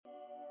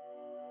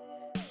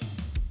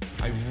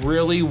I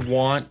really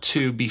want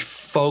to be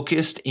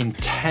focused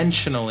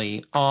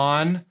intentionally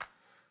on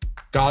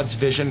God's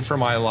vision for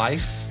my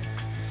life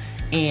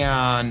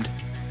and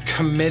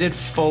committed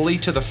fully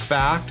to the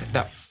fact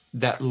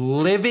that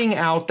living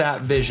out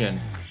that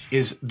vision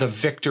is the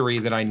victory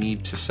that I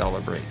need to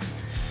celebrate.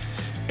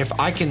 If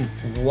I can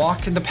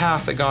walk in the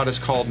path that God has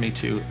called me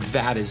to,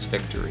 that is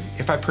victory.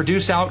 If I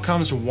produce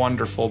outcomes,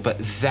 wonderful, but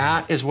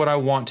that is what I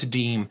want to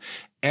deem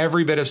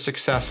every bit of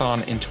success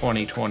on in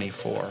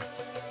 2024.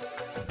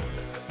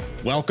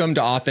 Welcome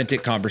to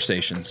Authentic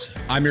Conversations.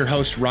 I'm your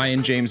host,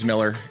 Ryan James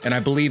Miller, and I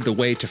believe the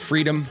way to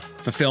freedom,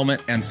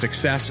 fulfillment, and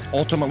success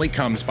ultimately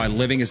comes by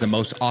living as the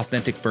most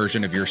authentic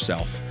version of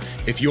yourself.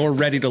 If you're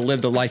ready to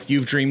live the life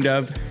you've dreamed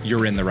of,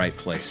 you're in the right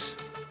place.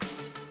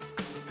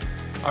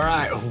 All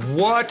right,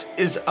 what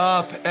is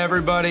up,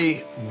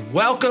 everybody?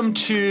 Welcome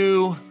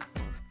to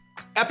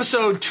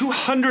episode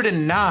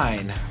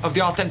 209 of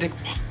the Authentic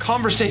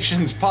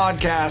Conversations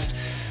podcast.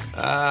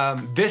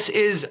 This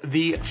is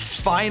the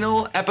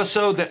final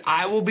episode that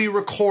I will be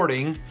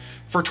recording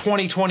for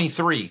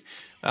 2023.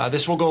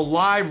 This will go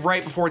live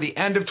right before the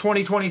end of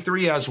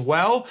 2023 as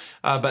well,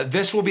 but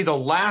this will be the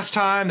last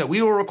time that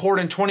we will record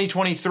in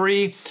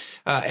 2023.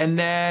 And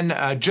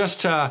then just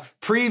to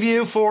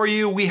preview for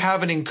you, we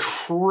have an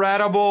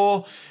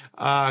incredible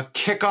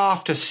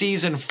kickoff to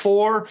season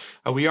 4.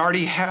 We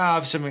already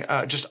have some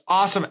just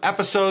awesome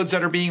episodes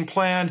that are being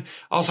planned.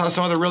 Also have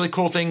some other really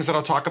cool things that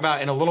I'll talk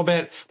about in a little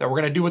bit that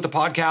we're going to do with the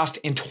podcast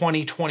in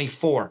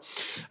 2024.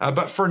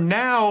 But for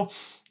now,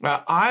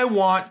 I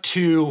want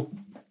to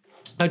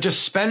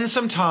just spend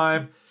some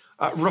time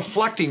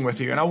reflecting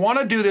with you. And I want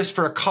to do this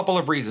for a couple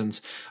of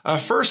reasons.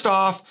 First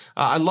off,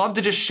 I'd love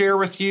to just share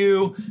with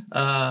you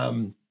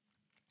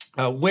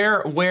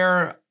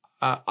where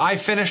I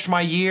finished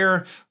my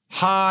year.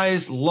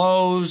 Highs,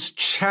 lows,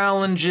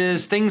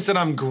 challenges, things that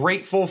I'm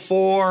grateful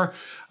for,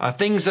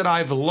 things that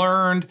I've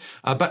learned.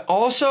 But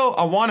also,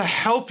 I want to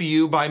help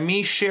you by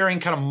me sharing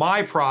kind of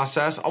my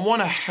process. I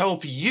want to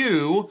help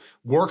you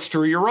work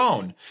through your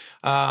own.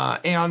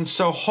 And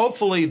so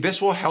hopefully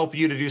this will help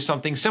you to do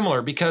something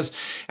similar, because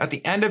at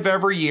the end of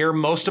every year,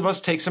 most of us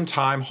take some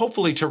time,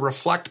 hopefully, to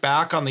reflect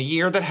back on the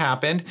year that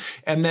happened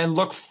and then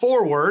look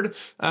forward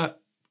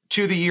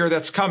to the year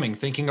that's coming,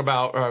 thinking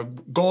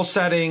about goal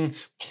setting,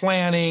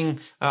 planning,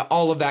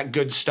 all of that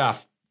good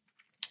stuff.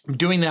 I'm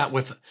doing that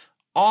with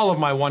all of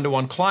my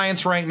one-to-one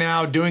clients right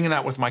now, doing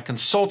that with my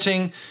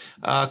consulting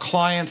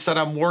clients that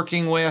I'm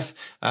working with.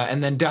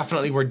 And then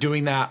definitely we're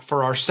doing that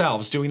for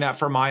ourselves, doing that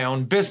for my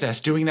own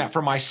business, doing that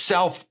for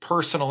myself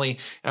personally.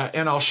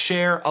 And I'll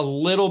share a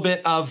little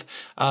bit of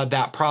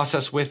that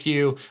process with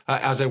you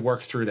as I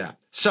work through that.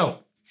 So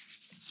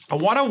I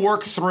want to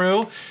work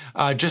through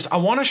I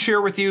want to share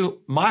with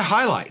you my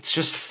highlights,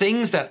 just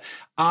things that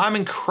I'm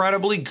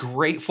incredibly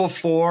grateful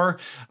for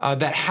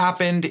that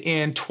happened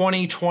in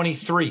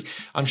 2023.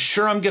 I'm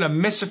sure I'm going to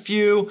miss a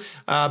few,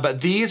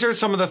 but these are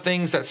some of the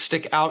things that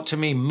stick out to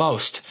me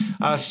most.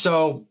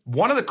 So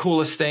one of the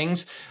coolest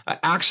things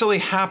actually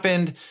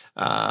happened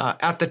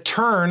at the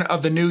turn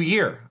of the new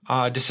year,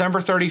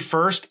 December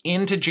 31st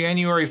into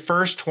January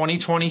 1st,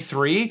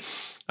 2023.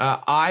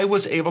 I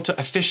was able to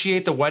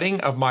officiate the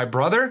wedding of my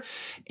brother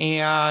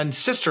and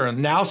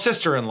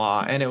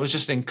sister-in-law, and it was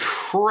just an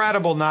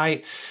incredible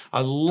night.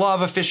 I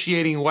love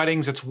officiating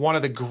weddings. It's one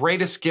of the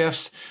greatest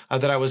gifts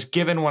that I was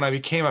given when I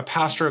became a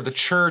pastor of the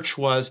church,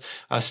 was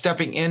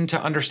stepping into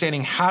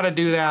understanding how to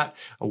do that,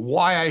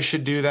 why I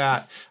should do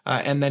that,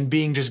 and then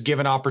being just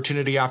given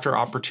opportunity after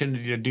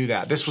opportunity to do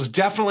that. This was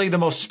definitely the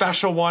most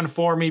special one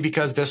for me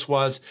because this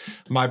was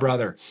my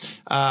brother.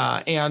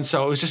 And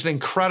so it was just an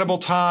incredible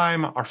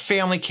time. Our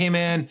family came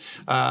in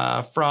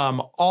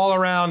from all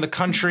around the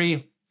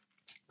country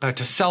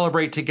to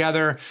celebrate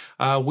together.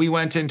 We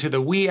went into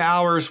the wee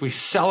hours. We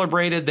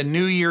celebrated the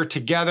new year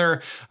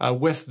together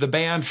with the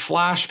band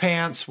Flash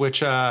Pants,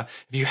 which if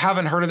you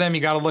haven't heard of them, you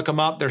got to look them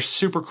up. They're a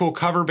super cool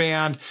cover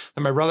band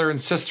that my brother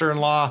and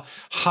sister-in-law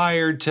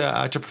hired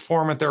to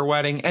perform at their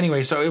wedding.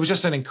 Anyway, so it was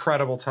just an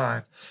incredible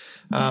time.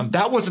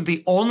 That wasn't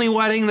the only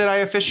wedding that I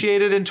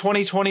officiated in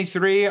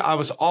 2023. I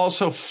was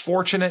also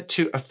fortunate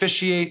to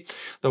officiate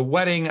the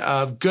wedding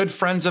of good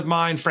friends of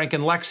mine, Frank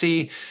and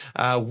Lexi.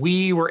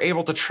 We were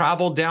able to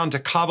travel down to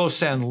Cabo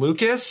San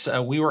Lucas.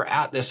 We were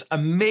at this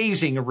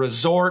amazing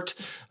resort,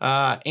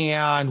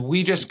 and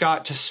we just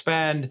got to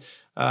spend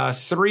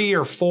 3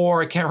 or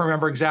 4, I can't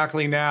remember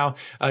exactly now,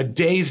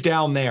 days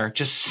down there,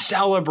 just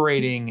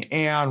celebrating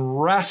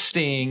and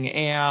resting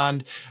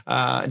and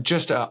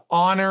just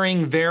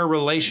honoring their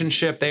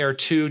relationship. They are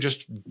two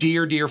just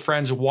dear, dear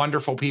friends,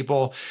 wonderful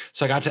people.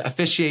 So I got to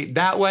officiate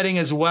that wedding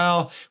as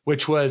well,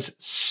 which was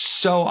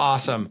so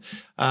awesome.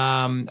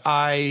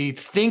 I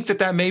think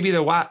that may be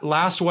the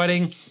last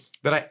wedding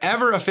that I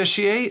ever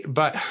officiate,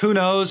 but who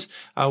knows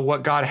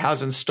what God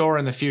has in store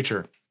in the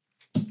future.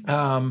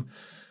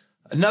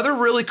 Another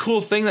really cool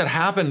thing that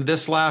happened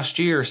this last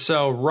year.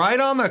 So right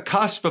on the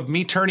cusp of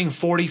me turning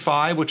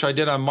 45, which I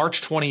did on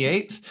March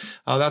 28th,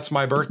 that's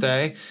my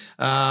birthday,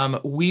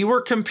 we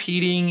were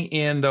competing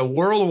in the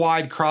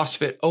Worldwide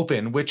CrossFit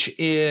Open, which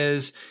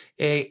is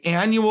an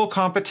annual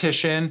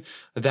competition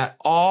that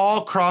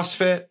all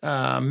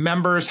CrossFit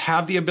members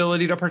have the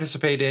ability to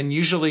participate in.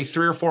 Usually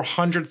 300,000 or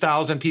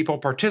 400,000 people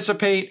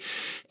participate.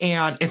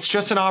 And it's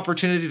just an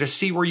opportunity to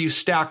see where you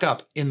stack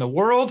up in the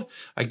world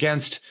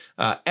against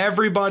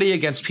everybody,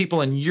 against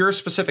people in your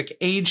specific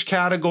age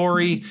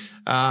category,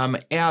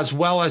 as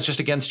well as just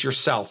against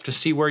yourself to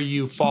see where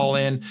you fall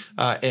in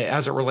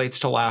as it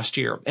relates to last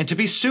year. And to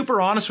be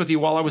super honest with you,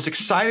 while I was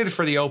excited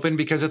for the Open,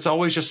 because it's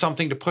always just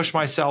something to push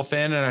myself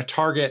in and a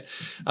target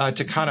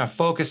to kind of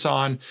focus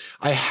on,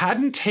 I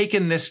hadn't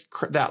taken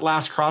that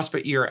last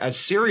CrossFit year as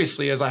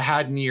seriously as I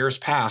had in years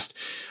past.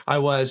 I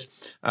was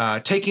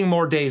taking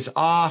more days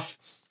off,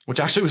 which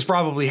actually was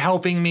probably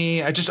helping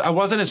me. I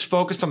wasn't as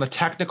focused on the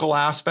technical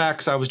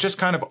aspects. I was just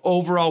kind of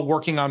overall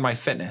working on my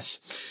fitness.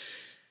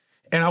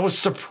 And I was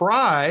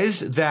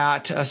surprised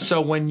that,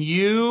 so when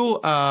you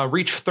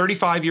reach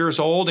 35 years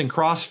old in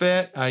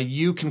CrossFit,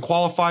 you can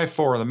qualify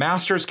for the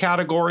Masters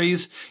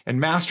categories, and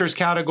Masters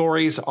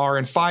categories are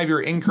in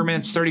 5-year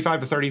increments, 35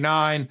 to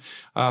 39,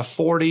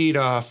 40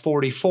 to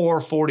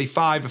 44,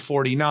 45 to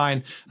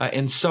 49,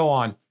 and so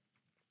on.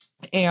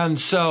 And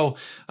so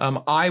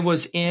I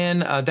was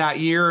in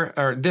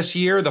this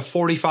year, the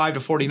 45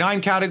 to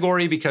 49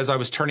 category, because I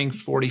was turning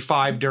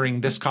 45 during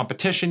this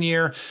competition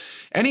year.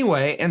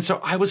 Anyway, and so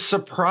I was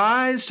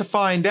surprised to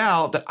find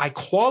out that I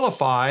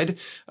qualified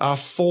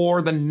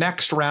for the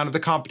next round of the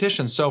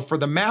competition. So for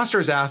the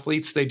Masters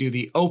athletes, they do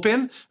the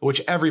Open,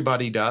 which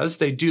everybody does.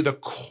 They do the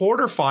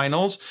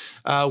quarterfinals,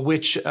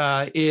 which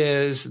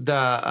is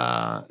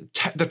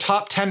the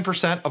top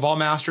 10% of all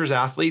Masters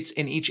athletes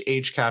in each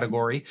age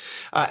category.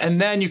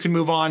 And then you can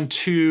move on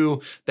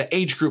to the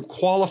age group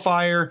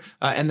qualifier,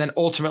 and then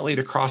ultimately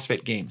the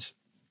CrossFit Games.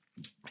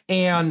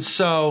 And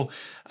so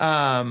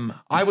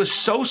I was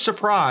so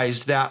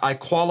surprised that I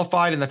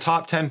qualified in the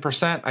top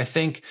 10%. I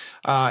think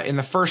in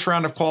the first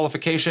round of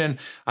qualification,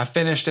 I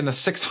finished in the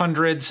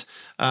 600s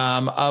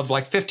of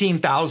like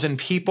 15,000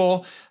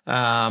 people.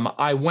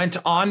 I went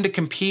on to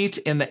compete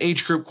in the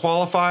age group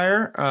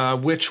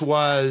qualifier, which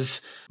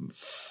was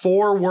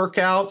 4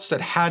 workouts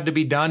that had to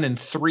be done in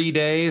 3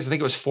 days. I think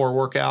it was 4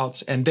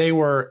 workouts, and they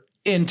were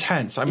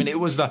intense. I mean, it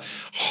was the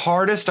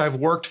hardest I've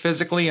worked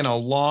physically in a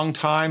long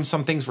time.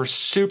 Some things were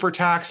super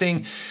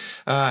taxing.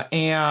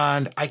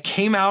 And I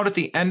came out at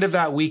the end of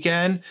that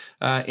weekend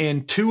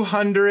in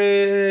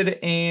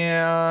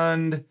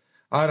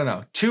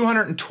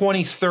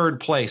 223rd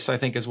place, I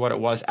think is what it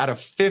was, out of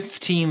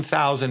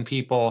 15,000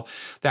 people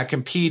that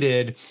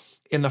competed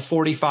in the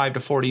 45 to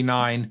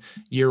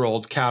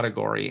 49-year-old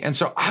category. And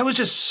so I was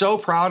just so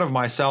proud of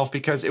myself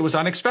because it was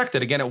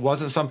unexpected. Again, it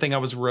wasn't something I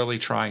was really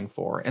trying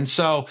for. And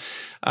so,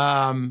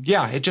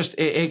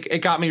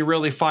 it got me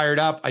really fired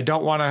up. I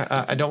don't want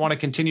to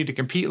continue to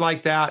compete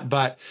like that,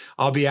 but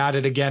I'll be at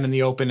it again in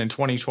the Open in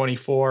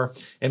 2024,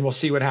 and we'll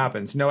see what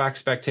happens. No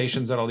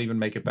expectations that I'll even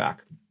make it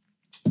back.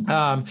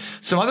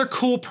 Some other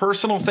cool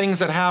personal things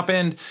that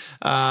happened.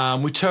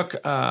 We took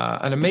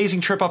an amazing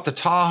trip up to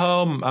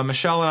Tahoe,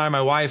 Michelle and I,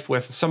 my wife,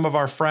 with some of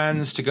our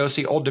friends to go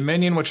see Old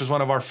Dominion, which was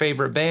one of our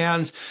favorite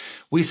bands.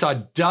 We saw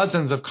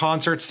dozens of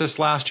concerts this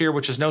last year,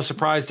 which is no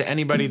surprise to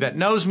anybody that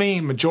knows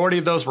me. Majority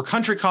of those were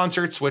country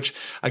concerts, which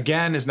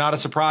again is not a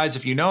surprise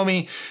if you know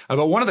me.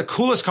 But one of the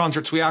coolest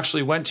concerts we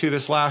actually went to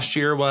this last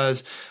year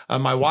was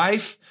my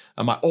wife,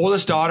 my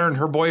oldest daughter and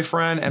her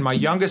boyfriend, and my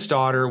youngest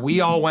daughter.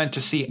 We all went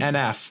to see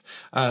NF,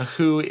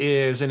 who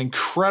is an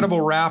incredible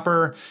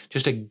rapper,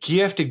 just a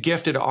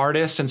gifted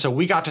artist. And so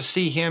we got to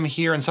see him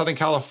here in Southern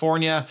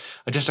California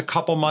just a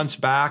couple months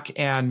back.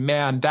 And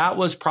man, that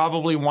was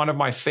probably one of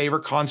my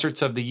favorite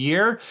concerts of the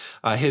year.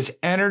 His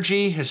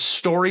energy, his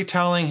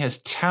storytelling, his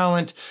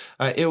talent,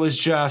 it was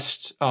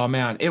just, oh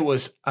man, it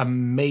was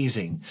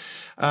amazing.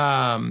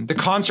 The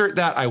concert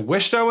that I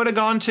wished I would have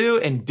gone to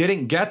and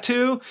didn't get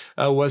to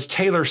was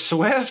Taylor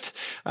Swift.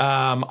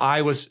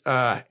 I was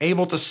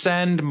able to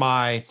send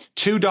my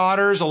 2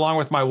 daughters along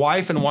with my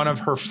wife and one of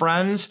her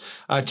friends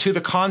to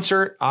the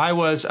concert. I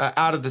was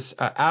out of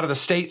the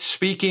state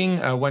speaking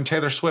when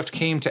Taylor Swift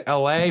came to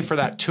LA for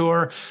that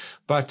tour.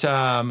 But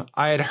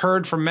I had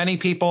heard from many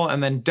people,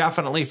 and then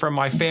definitely from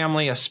my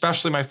family,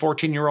 especially my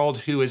 14-year-old,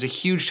 who is a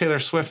huge Taylor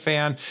Swift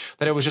fan,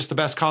 that it was just the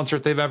best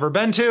concert they've ever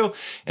been to.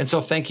 And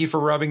so thank you for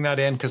rubbing that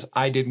in, because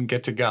I didn't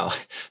get to go.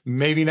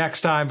 Maybe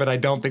next time, but I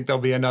don't think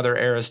there'll be another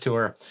Eras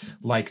tour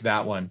like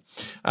that one.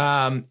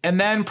 And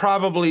then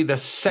probably the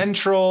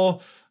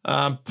central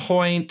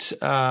point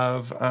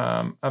of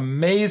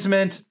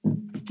amazement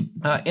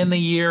in the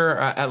year,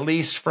 at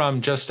least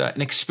from just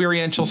an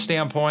experiential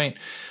standpoint,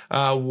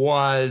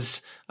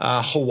 was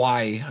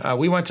Hawaii.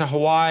 We went to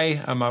Hawaii,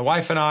 my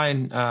wife and I,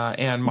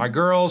 and my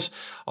girls,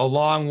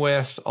 along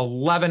with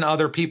 11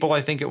 other people,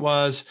 I think it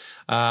was,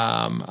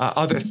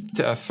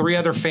 3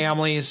 other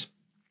families.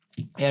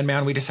 And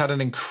man, we just had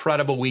an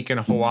incredible week in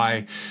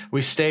Hawaii.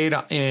 We stayed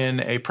in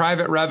a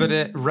private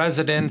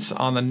residence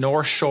on the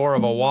north shore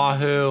of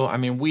Oahu. I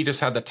mean, we just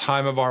had the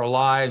time of our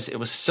lives. It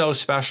was so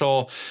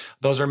special.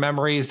 Those are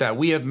memories that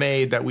we have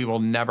made that we will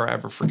never,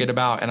 ever forget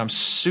about. And I'm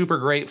super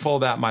grateful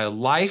that my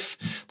life,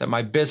 that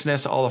my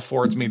business all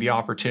affords me the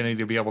opportunity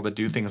to be able to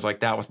do things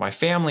like that with my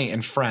family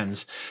and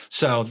friends.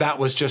 So that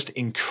was just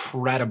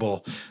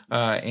incredible.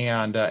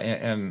 And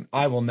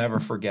I will never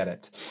forget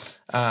it.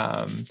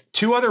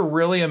 Two other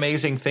really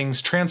amazing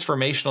things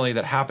transformationally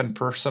that happened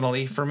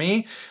personally for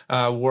me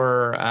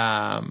were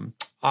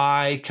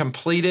I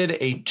completed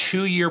a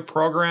 2-year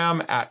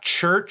program at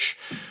church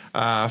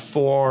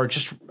for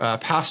just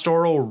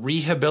pastoral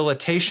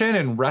rehabilitation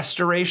and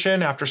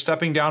restoration after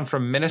stepping down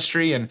from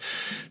ministry in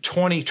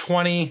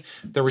 2020.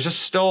 There was just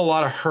still a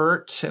lot of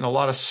hurt and a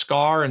lot of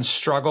scar and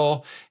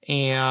struggle.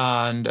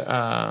 And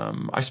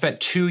I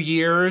spent 2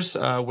 years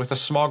with a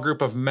small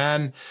group of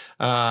men,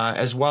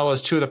 as well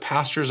as 2 of the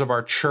pastors of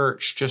our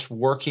church, just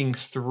working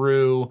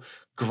through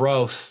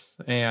growth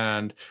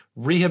and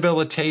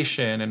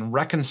rehabilitation and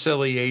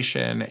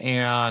reconciliation.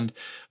 And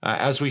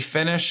as we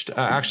finished,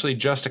 actually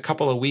just a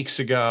couple of weeks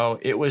ago,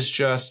 it was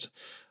just,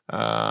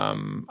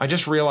 I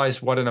just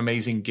realized what an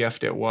amazing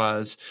gift it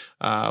was.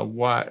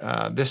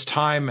 What this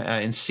time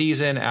in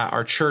season at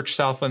our church,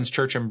 Southlands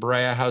Church in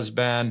Brea, has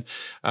been,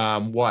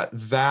 what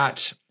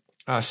that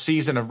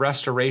season of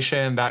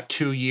restoration, that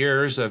 2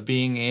 years of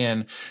being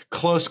in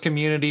close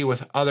community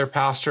with other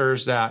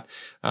pastors that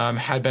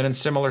had been in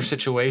similar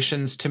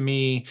situations to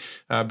me,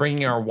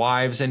 bringing our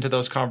wives into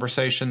those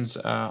conversations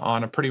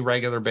on a pretty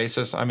regular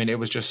basis. I mean, it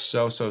was just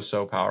so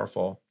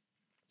powerful.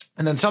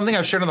 And then something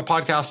I've shared on the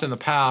podcast in the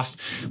past,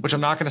 which I'm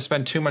not going to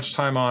spend too much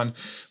time on,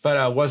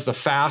 but was the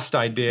fast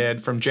I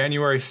did from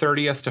January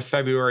 30th to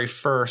February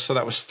 1st. So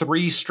that was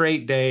 3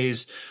 straight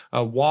days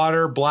of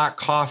water, black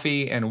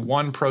coffee, and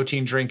 1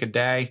 protein drink a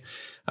day.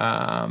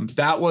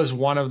 That was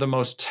one of the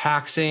most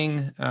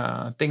taxing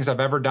things I've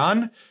ever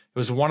done. It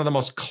was one of the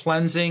most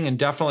cleansing and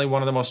definitely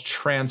one of the most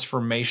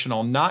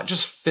transformational, not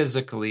just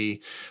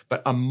physically,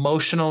 but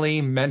emotionally,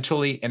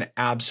 mentally, and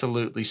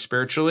absolutely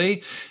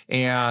spiritually.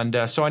 And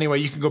so anyway,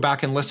 you can go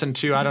back and listen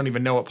to, I don't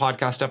even know what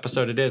podcast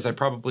episode it is. I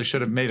probably should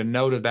have made a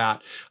note of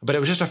that, but it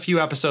was just a few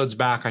episodes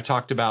back. I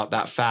talked about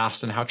that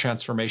fast and how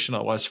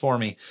transformational it was for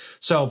me.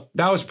 So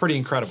that was pretty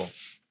incredible.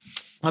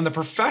 On the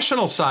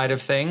professional side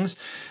of things,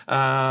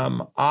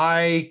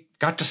 I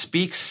got to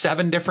speak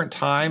 7 different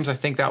times. I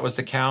think that was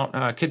the count.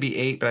 It could be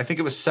 8, but I think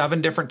it was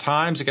 7 different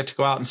times. I get to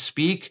go out and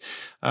speak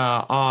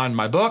on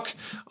my book,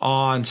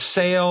 on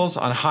sales,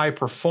 on high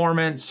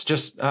performance.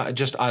 Just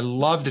I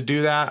love to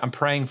do that. I'm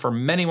praying for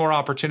many more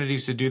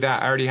opportunities to do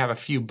that. I already have a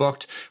few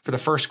booked for the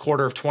first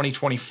quarter of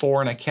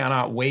 2024, and I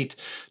cannot wait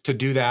to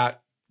do that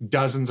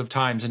dozens of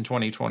times in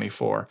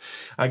 2024.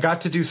 I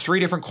got to do 3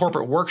 different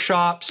corporate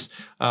workshops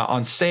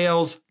on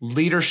sales,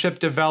 leadership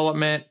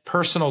development,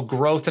 personal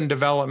growth and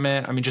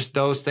development. I mean, just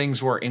those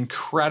things were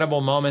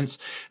incredible moments,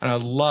 and I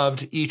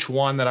loved each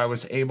one that I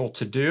was able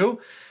to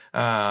do.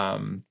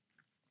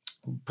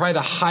 Probably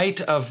the height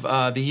of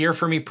the year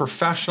for me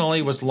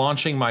professionally was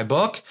launching my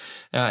book.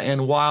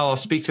 And while I'll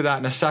speak to that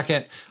in a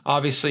second,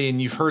 obviously,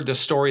 and you've heard this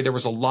story, there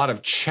was a lot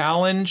of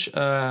challenge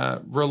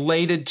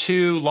related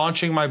to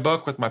launching my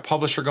book with my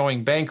publisher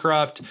going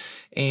bankrupt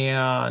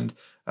and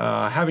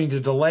having to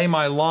delay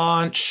my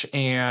launch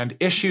and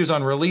issues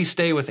on release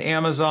day with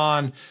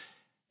Amazon.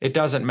 It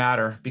doesn't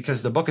matter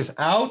because the book is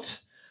out.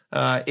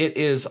 It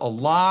is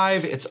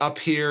alive. It's up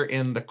here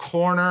in the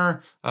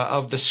corner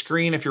of the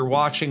screen. If you're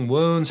watching,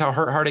 Wounds, How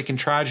Hurt, Heartache, and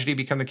Tragedy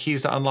Become the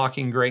Keys to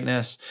Unlocking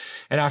Greatness.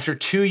 And after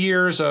 2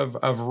 years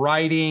of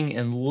writing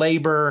and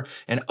labor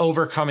and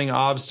overcoming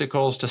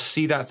obstacles, to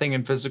see that thing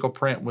in physical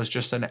print was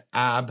just an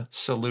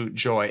absolute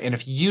joy. And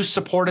if you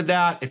supported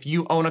that, if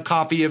you own a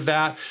copy of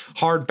that,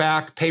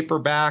 hardback,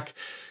 paperback,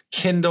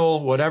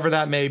 Kindle, whatever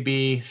that may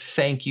be,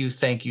 thank you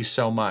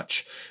so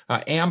much.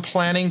 I am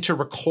planning to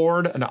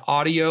record an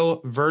audio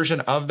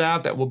version of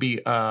that will be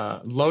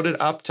loaded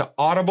up to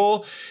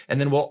Audible, and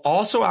then will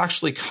also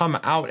actually come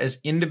out as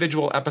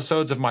individual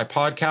episodes of my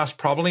podcast,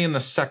 probably in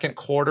the second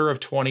quarter of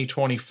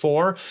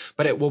 2024,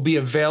 but it will be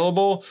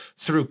available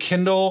through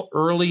Kindle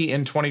early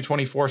in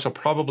 2024, so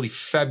probably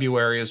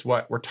February is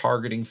what we're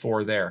targeting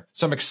for there.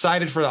 So I'm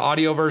excited for the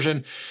audio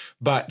version,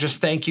 but just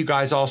thank you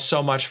guys all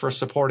so much for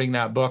supporting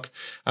that book.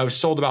 I've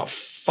sold about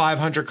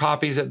 500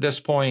 copies at this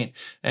point,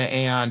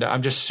 and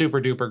I'm just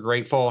super duper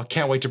grateful.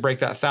 Can't wait to break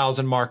that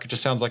 1,000 mark. It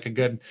just sounds like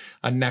a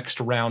next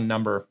round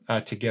number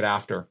to get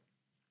after.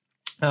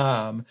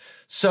 And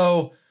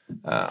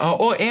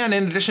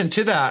in addition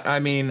to that, I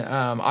mean,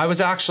 I was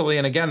actually,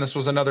 and again, this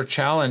was another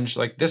challenge.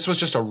 Like, this was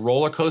just a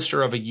roller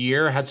coaster of a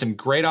year. Had some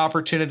great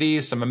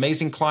opportunities, some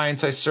amazing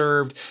clients I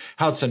served,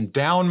 had some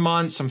down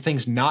months, some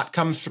things not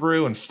come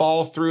through and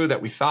fall through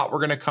that we thought were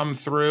going to come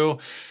through.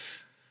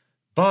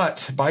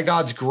 But by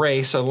God's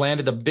grace, I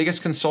landed the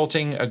biggest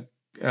consulting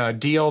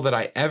deal that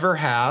I ever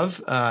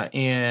have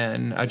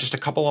in just a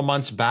couple of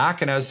months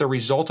back. And as the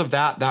result of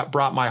that, that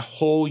brought my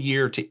whole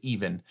year to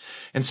even.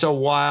 And so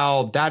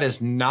while that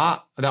was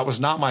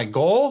not my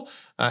goal,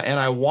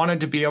 and I wanted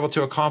to be able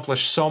to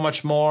accomplish so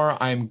much more,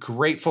 I'm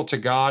grateful to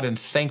God and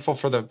thankful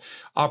for the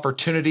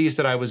opportunities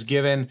that I was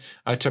given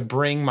to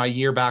bring my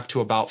year back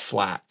to about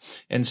flat.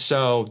 And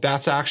so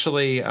that's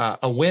actually a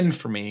win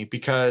for me,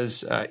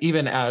 because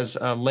even as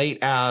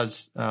late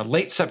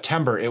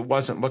September, it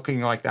wasn't looking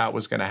like that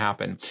was going to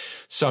happen.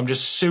 So I'm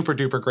just super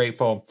duper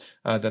grateful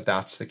that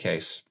that's the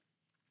case.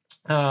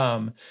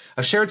 I've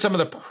shared some of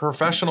the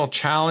professional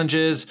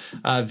challenges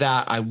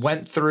that I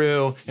went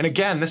through. And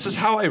again, this is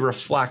how I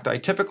reflect. I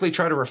typically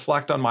try to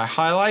reflect on my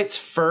highlights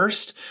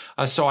first,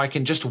 so I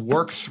can just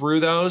work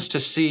through those to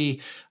see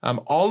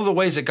all of the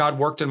ways that God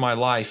worked in my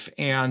life.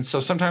 And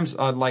so sometimes,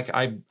 like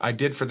I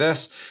did for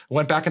this, I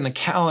went back in the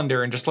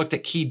calendar and just looked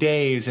at key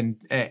days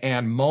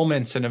and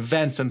moments and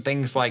events and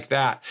things like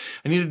that.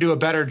 I need to do a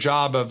better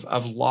job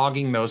of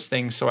logging those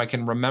things so I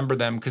can remember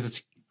them, because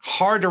it's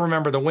hard to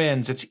remember the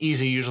wins. It's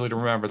easy usually to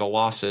remember the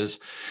losses.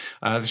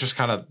 It's just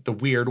kind of the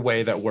weird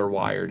way that we're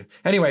wired.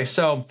 Anyway,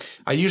 so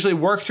I usually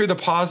work through the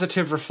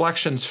positive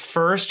reflections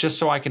first, just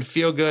so I can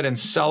feel good and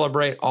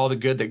celebrate all the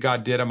good that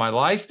God did in my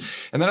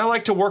life. And then I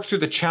like to work through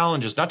the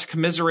challenges, not to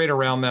commiserate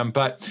around them,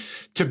 but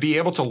to be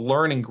able to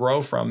learn and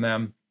grow from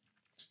them,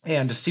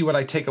 and to see what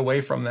I take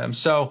away from them.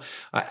 So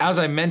as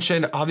I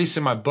mentioned,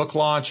 obviously my book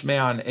launch,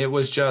 man, it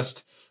was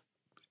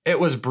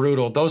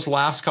brutal. Those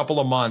last couple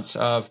of months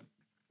of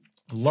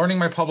learning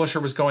my publisher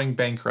was going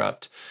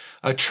bankrupt,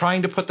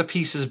 trying to put the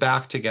pieces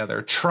back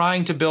together,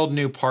 trying to build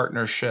new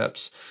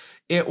partnerships.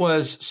 It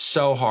was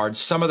so hard.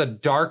 Some of the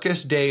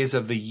darkest days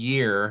of the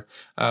year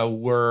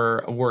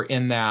were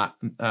in that,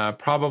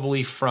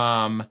 probably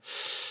from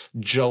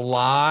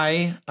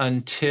July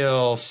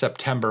until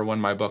September when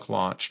my book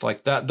launched.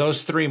 Like that,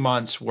 those 3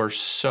 months were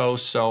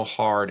so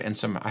hard, and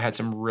I had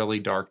some really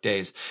dark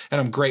days. And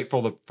I'm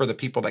grateful for the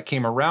people that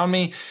came around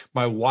me,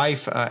 my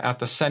wife at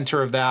the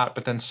center of that,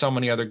 but then so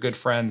many other good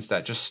friends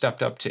that just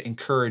stepped up to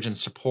encourage and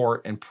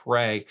support and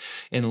pray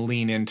and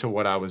lean into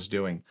what I was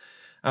doing.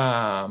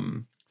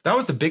 That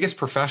was the biggest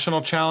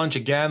professional challenge.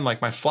 Again,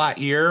 like my flat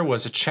year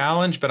was a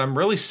challenge, but I'm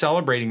really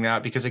celebrating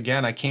that because,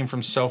 again, I came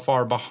from so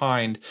far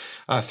behind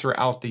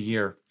throughout the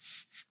year.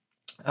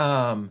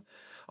 On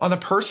the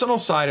personal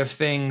side of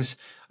things,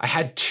 I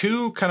had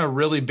two kind of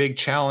really big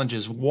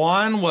challenges.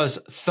 One was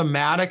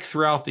thematic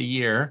throughout the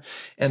year,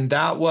 and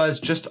that was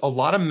just a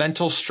lot of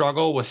mental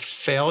struggle with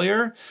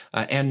failure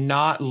and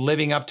not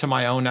living up to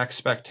my own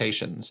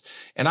expectations.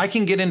 And I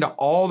can get into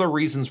all the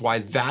reasons why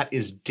that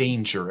is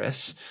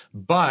dangerous,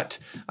 but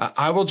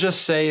I will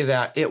just say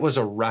that it was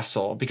a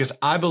wrestle, because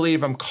I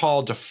believe I'm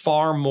called to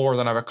far more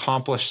than I've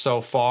accomplished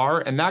so far.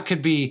 And that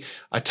could be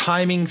a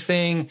timing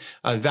thing,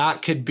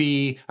 that could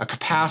be a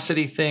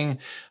capacity thing,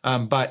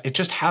 but it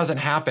just hasn't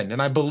happened.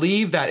 And I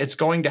believe that it's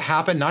going to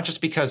happen, not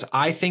just because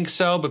I think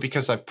so, but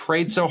because I've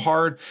prayed so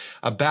hard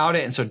about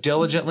it and so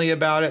diligently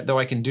about it, though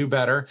I can do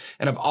better.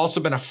 And I've also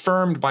been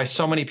affirmed by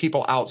so many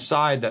people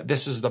outside that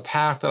this is the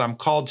path that I'm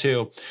called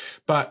to.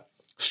 But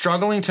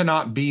struggling to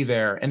not be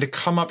there and to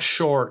come up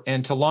short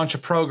and to launch a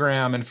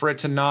program and for it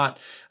to not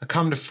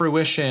come to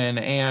fruition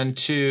and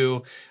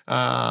to,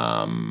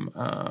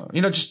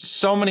 just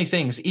so many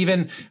things.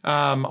 Even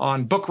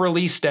on book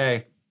release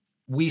day,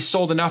 we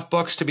sold enough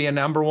books to be a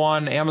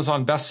 #1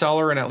 Amazon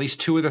bestseller in at least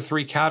 2 of the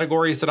 3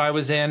 categories that I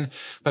was in.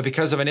 But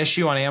because of an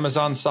issue on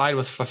Amazon's side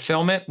with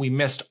fulfillment, we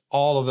missed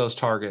all of those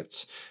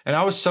targets. And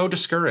I was so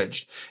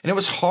discouraged. And it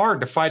was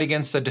hard to fight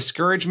against the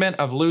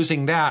discouragement of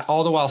losing that,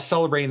 all the while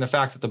celebrating the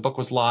fact that the book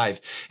was live.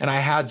 And I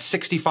had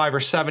 65 or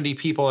 70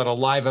 people at a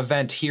live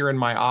event here in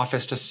my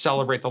office to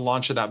celebrate the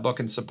launch of that book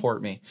and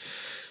support me.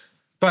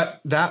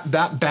 But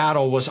that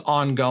battle was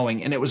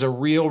ongoing, and it was a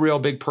real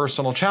big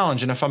personal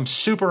challenge. And if I'm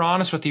super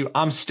honest with you,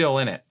 I'm still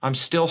in it. I'm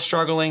still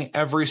struggling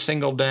every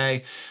single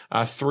day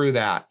through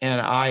that.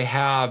 And I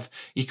have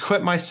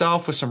equipped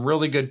myself with some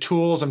really good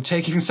tools. I'm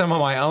taking some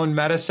of my own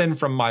medicine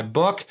from my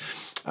book.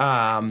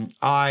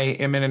 I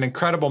am in an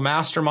incredible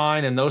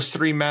mastermind, and those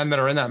 3 men that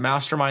are in that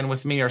mastermind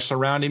with me are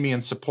surrounding me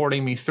and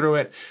supporting me through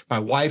it. My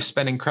wife's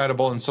been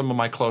incredible, and some of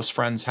my close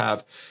friends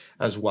have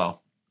as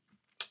well.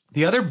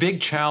 The other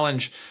big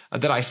challenge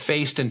that I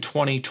faced in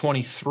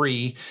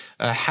 2023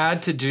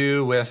 had to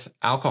do with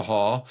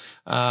alcohol.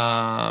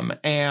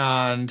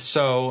 And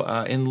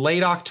so in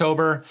late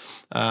October,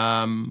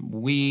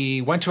 we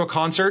went to a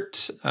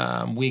concert.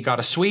 We got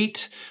a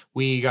suite.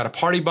 We got a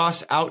party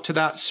bus out to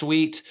that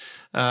suite.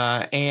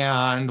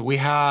 And we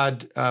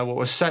had what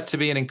was set to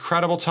be an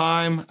incredible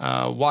time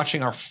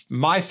watching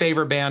my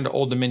favorite band,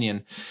 Old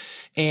Dominion.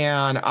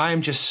 And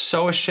I'm just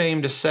so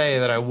ashamed to say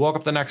that I woke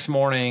up the next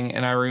morning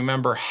and I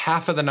remember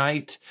half of the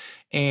night,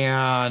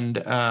 and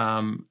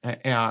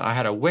I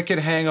had a wicked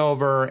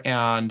hangover,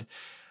 and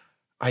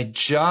I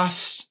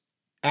just,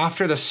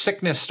 after the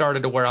sickness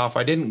started to wear off,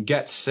 I didn't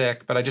get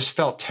sick, but I just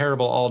felt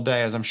terrible all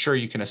day, as I'm sure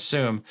you can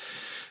assume.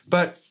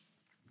 But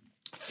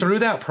through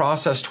that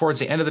process, towards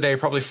the end of the day,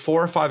 probably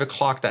 4 or 5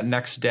 o'clock that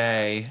next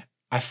day,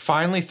 I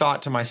finally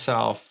thought to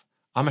myself,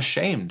 I'm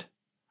ashamed.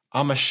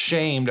 I'm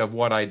ashamed of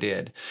what I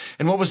did.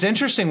 And what was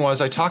interesting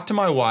was I talked to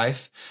my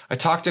wife, I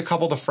talked to a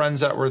couple of the friends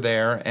that were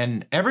there,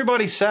 and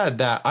everybody said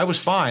that I was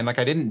fine. Like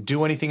I didn't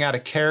do anything out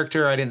of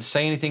character. I didn't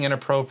say anything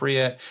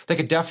inappropriate. They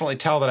could definitely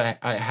tell that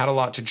I had a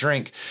lot to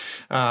drink,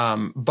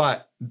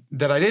 but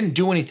that I didn't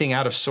do anything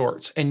out of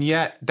sorts. And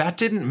yet that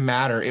didn't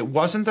matter. It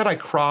wasn't that I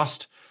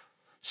crossed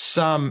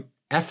some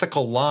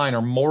ethical line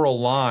or moral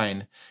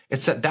line.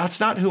 It's that that's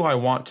not who I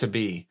want to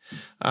be.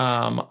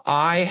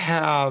 I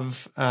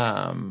have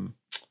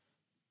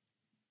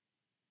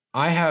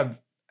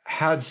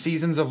had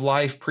seasons of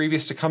life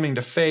previous to coming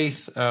to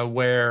faith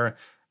where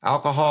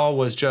alcohol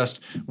was just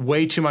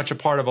way too much a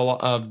part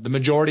of the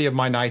majority of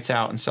my nights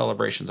out and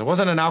celebrations. I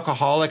wasn't an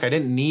alcoholic. I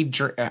didn't need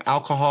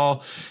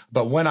alcohol,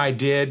 but when I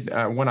did,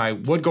 when I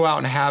would go out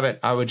and have it,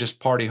 I would just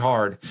party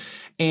hard.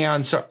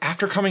 And so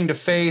after coming to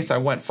faith, I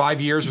went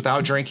 5 years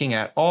without drinking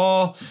at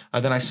all.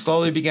 Then I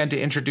slowly began to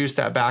introduce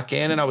that back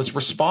in, and I was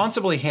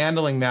responsibly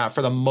handling that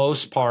for the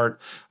most part,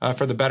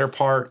 for the better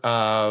part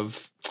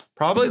of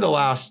probably the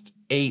last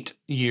 8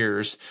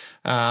 years.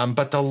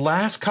 But the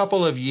last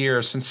couple of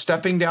years since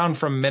stepping down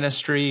from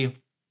ministry,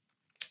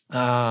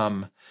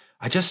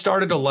 I just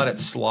started to let it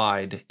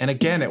slide. And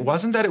again, it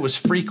wasn't that it was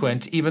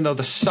frequent, even though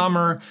the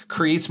summer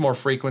creates more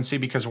frequency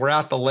because we're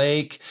at the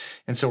lake.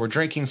 And so we're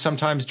drinking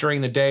sometimes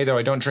during the day, though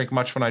I don't drink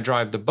much when I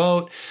drive the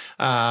boat.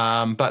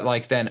 But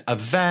like then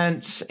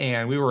events,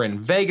 and we were in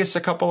Vegas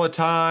a couple of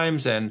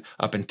times and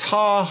up in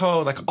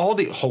Tahoe, like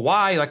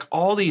Hawaii, like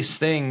all these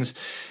things.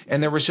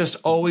 And there was just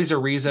always a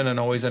reason and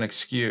always an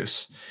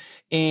excuse.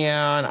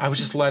 And I was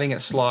just letting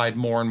it slide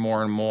more and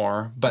more and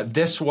more. But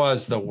this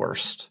was the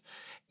worst.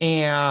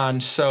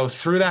 And so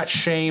through that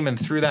shame and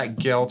through that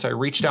guilt, I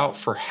reached out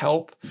for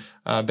help,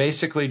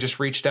 basically just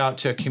reached out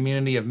to a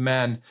community of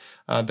men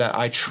that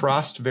I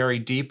trust very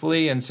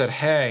deeply and said,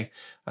 hey,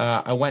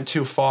 I went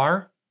too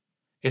far.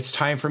 It's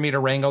time for me to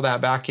wrangle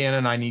that back in,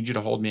 and I need you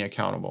to hold me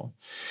accountable.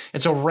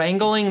 And so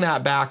wrangling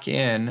that back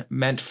in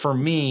meant for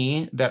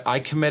me that I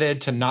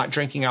committed to not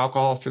drinking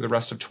alcohol through the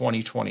rest of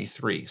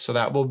 2023. So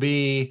that will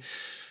be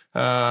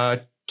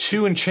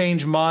 2 and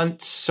change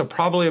months, so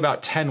probably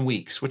about 10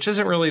 weeks, which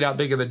isn't really that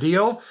big of a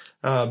deal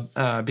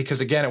because,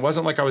 again, it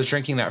wasn't like I was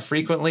drinking that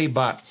frequently,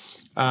 but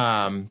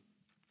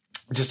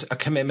just a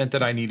commitment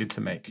that I needed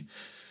to make.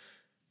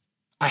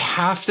 I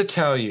have to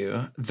tell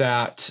you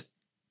that,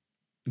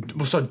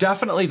 so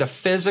definitely the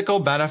physical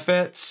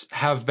benefits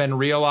have been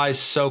realized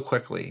so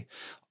quickly.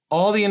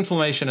 All the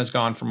inflammation has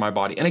gone from my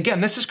body. And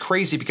again, this is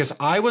crazy because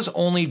I was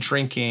only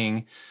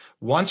drinking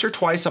once or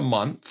twice a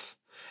month.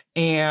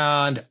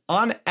 And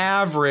on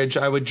average,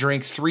 I would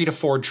drink 3 to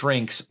 4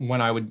 drinks when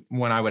I would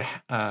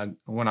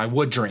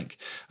drink.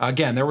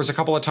 Again, there was a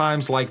couple of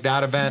times like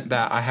that event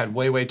that I had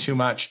way too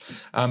much.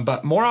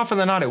 But more often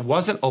than not, it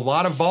wasn't a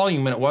lot of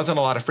volume and it wasn't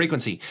a lot of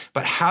frequency.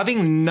 But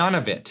having none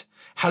of it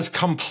has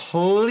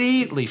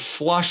completely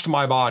flushed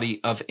my body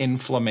of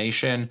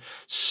inflammation,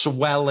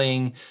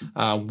 swelling,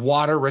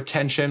 water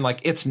retention.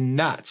 Like it's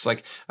nuts.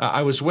 Like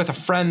I was with a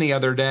friend the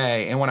other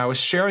day, and when I was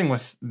sharing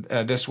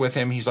this with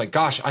him, he's like,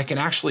 gosh, I can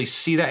actually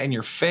see that in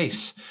your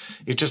face.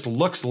 It just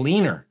looks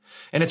leaner.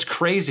 And it's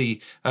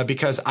crazy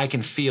because I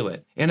can feel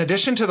it. In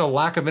addition to the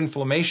lack of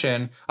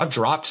inflammation, I've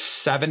dropped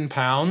 7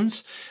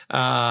 pounds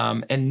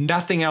and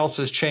nothing else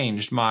has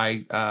changed.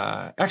 My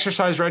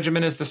exercise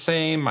regimen is the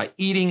same. My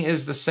eating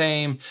is the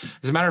same.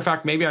 As a matter of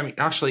fact, maybe I'm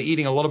actually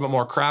eating a little bit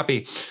more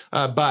crappy,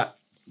 but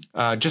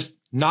just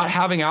not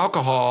having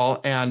alcohol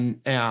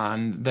and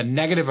the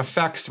negative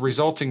effects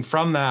resulting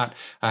from that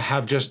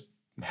have just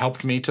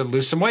helped me to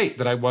lose some weight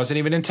that I wasn't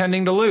even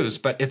intending to lose,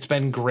 but it's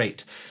been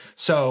great.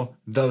 So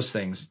those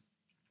things.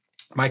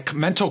 My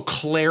mental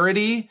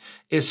clarity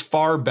is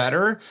far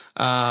better.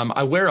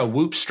 I wear a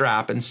Whoop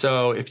strap. And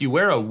so if you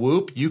wear a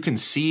Whoop, you can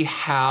see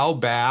how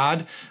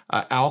bad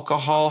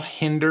alcohol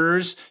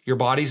hinders your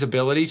body's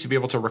ability to be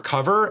able to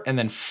recover and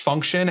then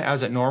function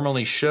as it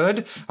normally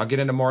should. I'll get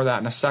into more of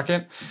that in a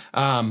second.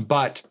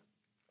 But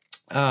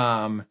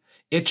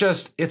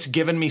it's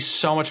given me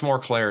so much more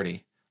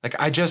clarity. Like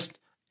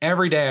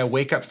every day I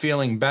wake up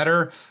feeling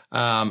better.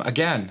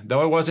 Again,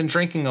 though I wasn't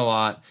drinking a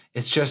lot,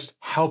 it's just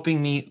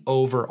helping me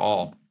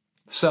overall.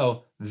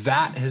 So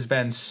that has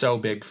been so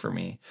big for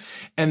me.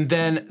 And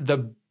then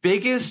the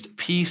biggest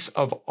piece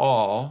of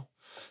all,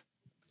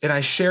 and I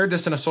shared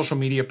this in a social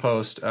media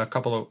post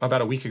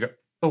about a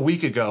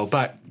week ago,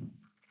 but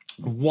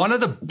one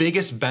of the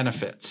biggest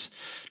benefits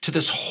to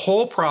this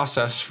whole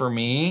process for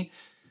me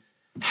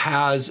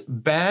has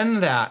been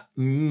that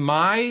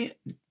my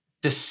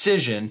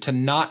decision to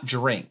not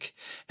drink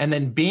and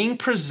then being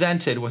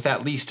presented with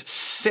at least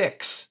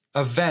 6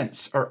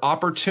 events or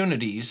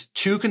opportunities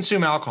to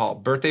consume alcohol,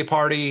 birthday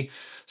party,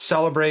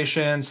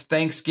 celebrations,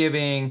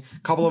 Thanksgiving, a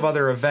couple of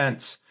other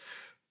events.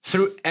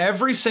 Through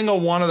every single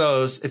one of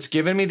those, it's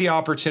given me the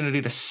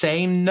opportunity to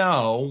say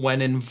no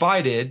when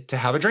invited to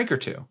have a drink or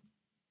two.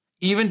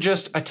 even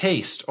just a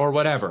taste or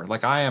whatever.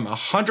 Like I am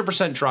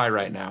 100% dry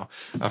right now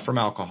from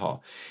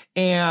alcohol.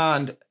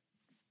 And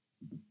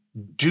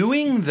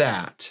doing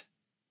that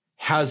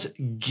has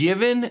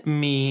given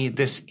me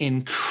this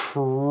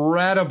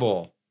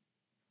incredible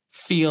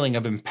feeling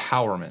of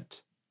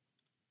empowerment.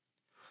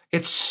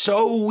 It's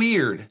so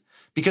weird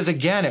because,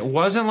 again, it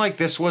wasn't like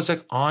this was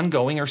an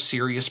ongoing or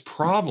serious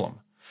problem.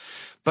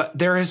 But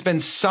there has been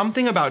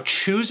something about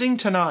choosing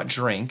to not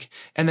drink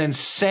and then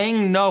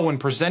saying no when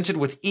presented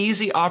with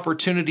easy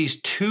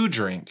opportunities to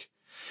drink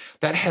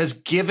that has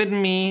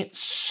given me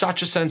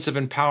such a sense of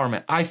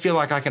empowerment. I feel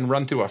like I can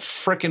run through a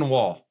frickin'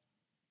 wall.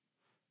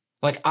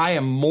 Like I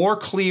am more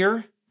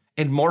clear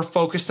and more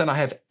focused than I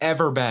have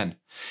ever been.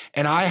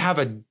 And I have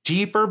a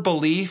deeper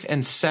belief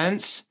and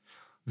sense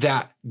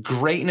that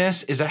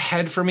greatness is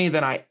ahead for me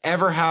than I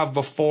ever have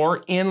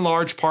before, in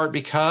large part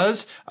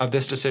because of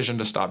this decision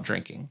to stop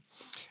drinking.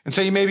 And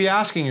so you may be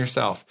asking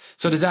yourself,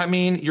 so does that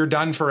mean you're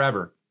done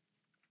forever?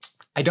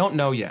 I don't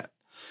know yet.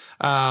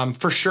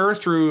 For sure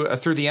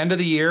through the end of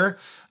the year,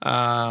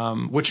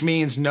 which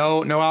means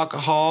no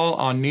alcohol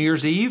on New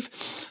Year's Eve.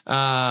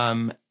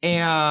 And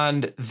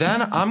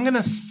then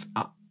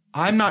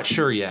I'm not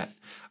sure yet.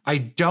 I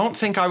don't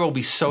think I will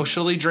be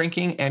socially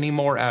drinking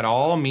anymore at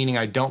all, meaning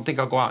I don't think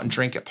I'll go out and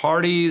drink at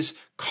parties,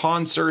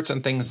 concerts,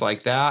 and things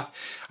like that.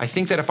 I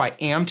think that if I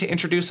am to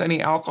introduce any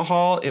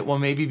alcohol, it will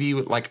maybe be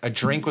like a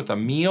drink with a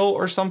meal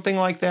or something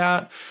like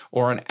that,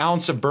 or an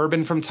ounce of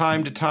bourbon from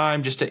time to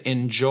time, just to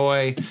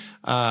enjoy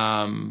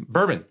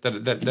bourbon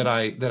that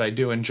I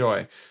do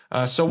enjoy.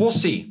 So we'll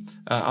see.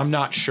 I'm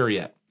not sure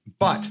yet,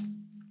 but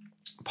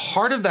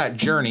part of that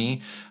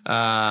journey,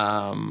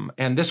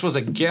 and this was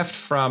a gift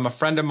from a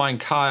friend of mine,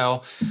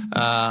 Kyle.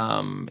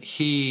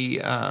 He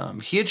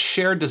had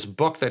shared this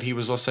book that he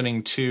was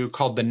listening to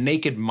called The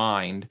Naked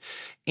Mind,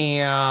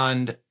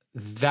 and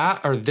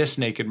This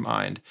Naked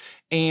Mind,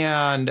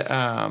 and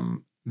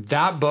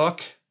that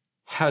book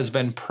has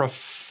been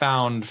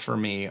profound for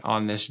me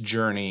on this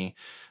journey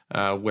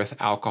with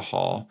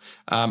alcohol.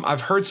 I've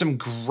heard some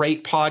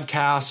great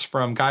podcasts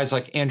from guys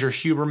like Andrew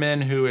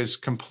Huberman, who is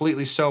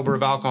completely sober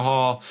of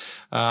alcohol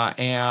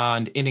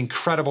and in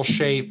incredible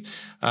shape.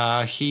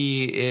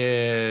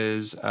 He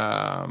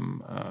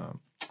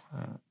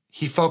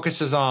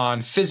focuses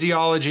on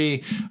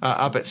physiology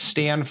up at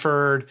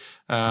Stanford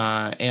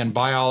and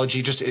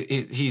biology.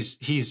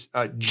 He's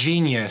a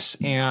genius,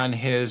 and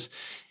his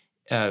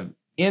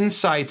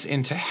insights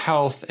into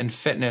health and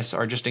fitness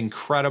are just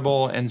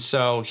incredible. And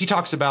so he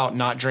talks about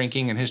not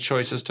drinking and his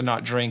choices to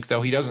not drink,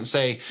 though he doesn't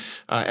say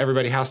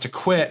everybody has to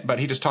quit, but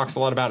he just talks a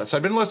lot about it. So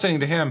I've been listening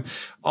to him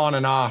on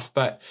and off.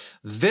 But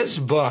this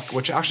book,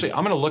 which actually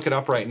I'm going to look it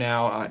up right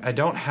now. I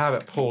don't have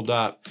it pulled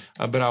up,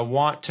 but I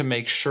want to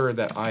make sure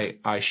that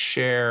I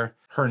share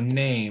her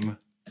name,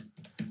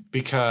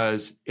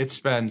 because it's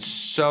been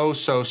so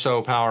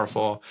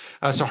powerful.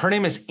 So her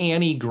name is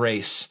Annie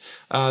Grace.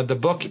 The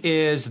book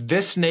is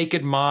This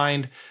Naked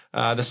Mind.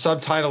 The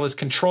subtitle is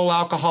Control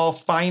Alcohol,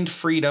 Find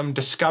Freedom,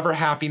 Discover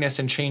Happiness,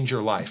 and Change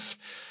Your Life.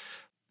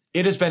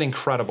 It has been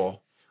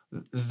incredible.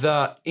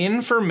 The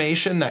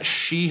information that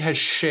she has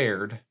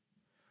shared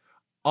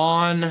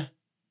on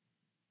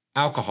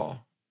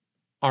alcohol,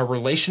 our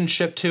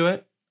relationship to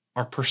it,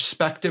 our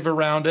perspective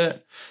around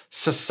it,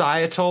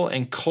 societal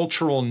and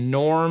cultural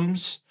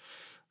norms,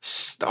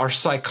 our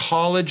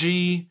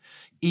psychology,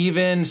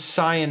 even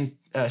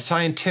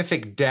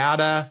scientific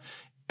data,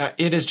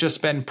 it has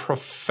just been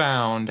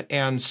profound.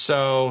 And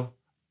so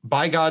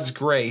by God's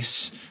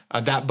grace,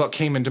 that book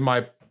came into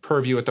my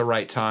purview at the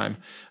right time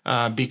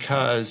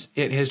because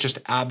it has just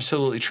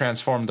absolutely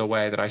transformed the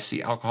way that I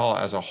see alcohol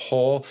as a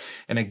whole.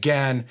 And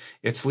again,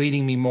 it's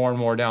leading me more and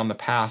more down the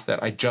path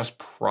that I just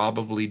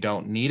probably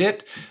don't need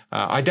it.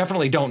 I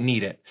definitely don't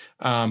need it,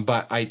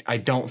 but I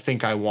don't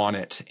think I want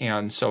it.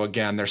 And so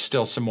again, there's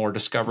still some more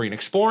discovery and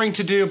exploring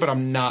to do, but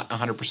I'm not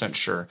 100%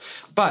 sure.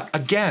 But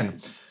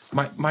again,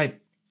 my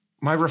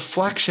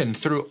reflection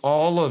through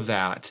all of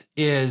that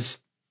is,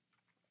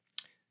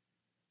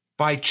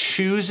 by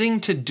choosing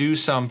to do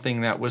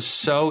something that was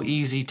so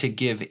easy to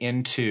give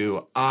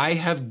into, I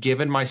have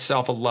given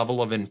myself a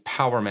level of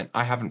empowerment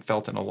I haven't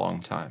felt in a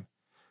long time.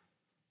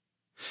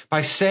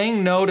 By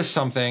saying no to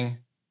something,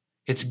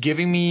 it's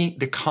giving me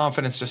the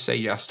confidence to say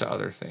yes to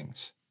other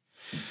things.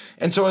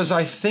 And so as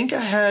I think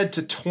ahead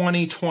to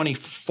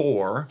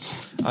 2024,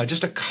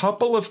 just a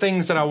couple of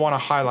things that I want to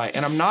highlight.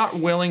 And I'm not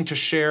willing to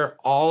share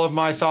all of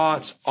my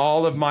thoughts,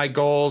 all of my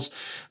goals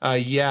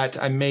yet.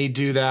 I may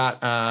do that,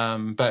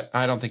 but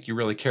I don't think you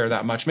really care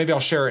that much. Maybe I'll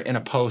share it in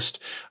a post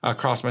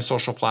across my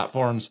social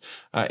platforms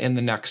in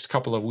the next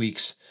couple of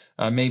weeks.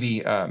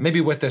 Maybe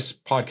with this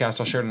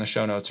podcast, I'll share it in the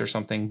show notes or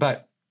something.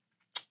 But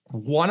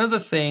one of the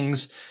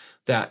things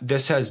that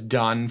this has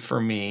done for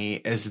me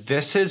is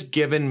this has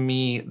given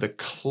me the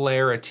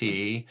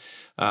clarity,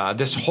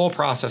 this whole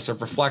process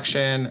of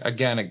reflection,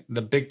 again,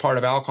 the big part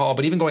of alcohol,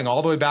 but even going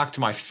all the way back to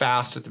my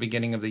fast at the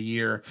beginning of the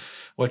year,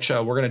 which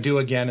we're going to do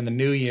again in the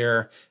new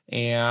year.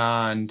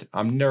 And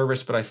I'm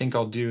nervous, but I think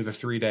I'll do the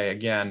 3-day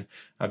again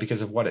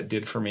because of what it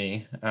did for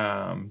me.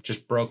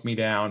 Just broke me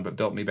down, but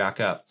built me back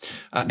up.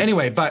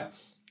 Anyway, but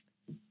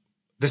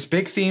this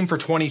big theme for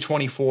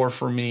 2024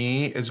 for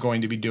me is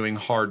going to be doing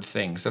hard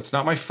things. That's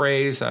not my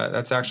phrase.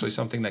 That's actually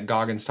something that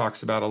Goggins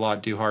talks about a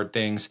lot, do hard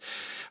things.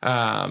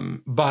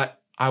 But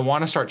I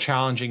want to start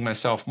challenging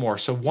myself more.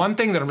 So one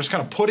thing that I'm just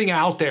kind of putting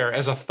out there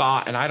as a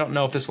thought, and I don't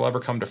know if this will ever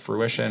come to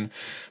fruition,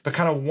 but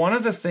kind of one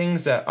of the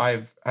things that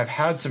I've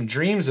had some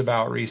dreams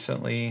about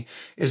recently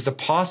is the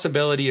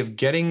possibility of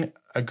getting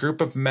a group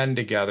of men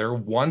together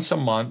once a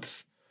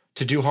month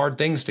to do hard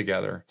things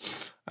together.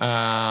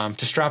 To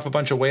strap a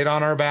bunch of weight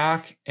on our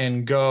back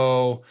and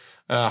go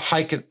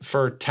hike it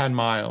for 10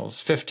 miles,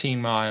 15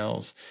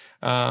 miles,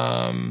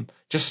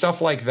 just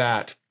stuff like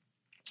that.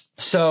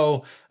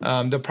 So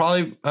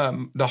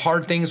the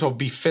hard things will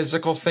be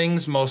physical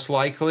things, most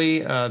likely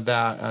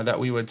that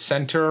we would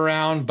center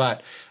around.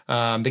 But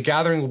the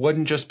gathering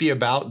wouldn't just be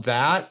about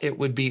that. It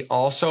would be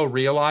also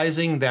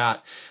realizing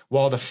that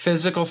while the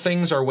physical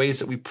things are ways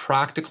that we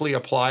practically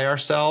apply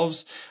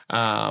ourselves,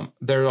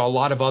 there are a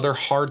lot of other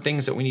hard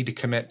things that we need to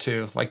commit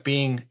to, like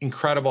being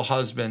incredible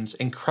husbands,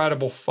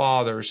 incredible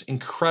fathers,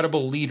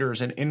 incredible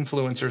leaders and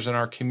influencers in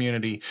our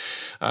community.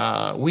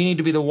 We need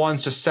to be the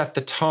ones to set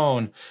the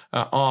tone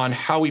on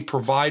how we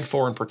provide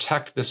for and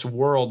protect this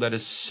world that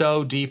is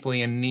so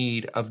deeply in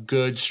need of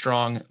good,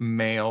 strong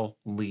male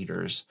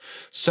leaders.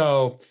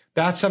 So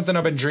that's something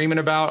I've been dreaming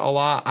about a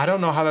lot. I don't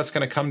know how that's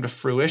going to come to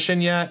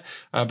fruition yet,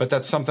 but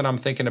that's something I'm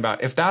thinking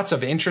about. If that's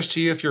of interest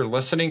to you, if you're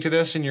listening to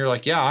this and you're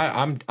like,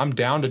 yeah, I'm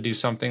down to do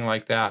something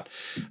like that,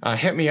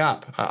 hit me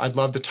up. I'd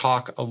love to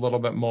talk a little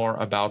bit more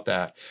about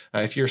that.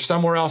 If you're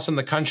somewhere else in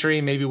the country,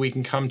 maybe we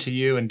can come to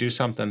you and do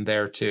something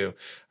there too,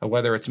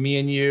 whether it's me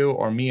and you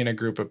or me and a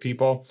group of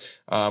people.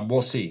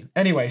 We'll see.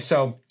 Anyway,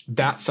 so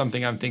that's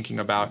something I'm thinking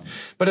about.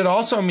 But it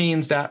also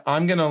means that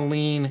I'm going to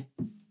lean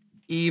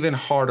even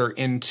harder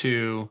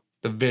into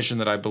the vision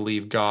that I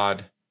believe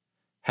God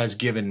has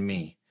given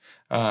me.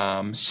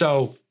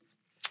 So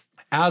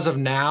as of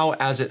now,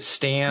 as it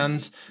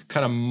stands,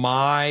 kind of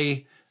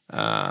my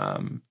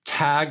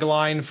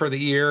tagline for the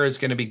year is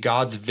going to be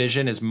God's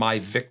vision is my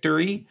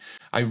victory.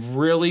 I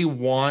really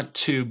want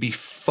to be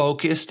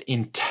focused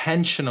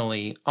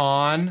intentionally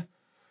on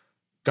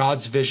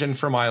God's vision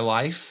for my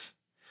life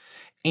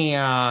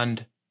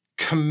and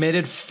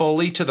committed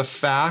fully to the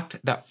fact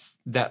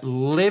that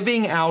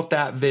living out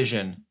that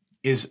vision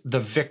is the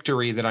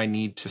victory that I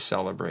need to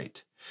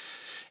celebrate.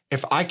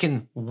 If I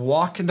can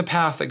walk in the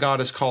path that God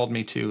has called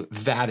me to,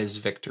 that is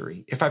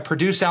victory. If I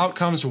produce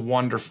outcomes,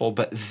 wonderful,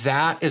 but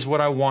that is what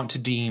I want to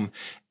deem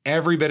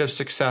every bit of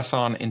success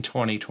on in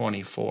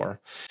 2024.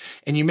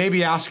 And you may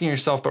be asking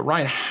yourself, but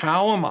Ryan,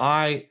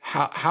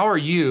 how are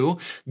you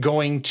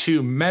going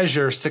to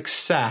measure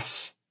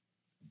success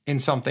in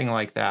something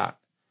like that?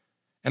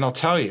 And I'll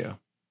tell you,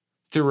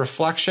 through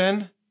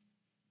reflection,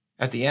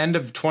 at the end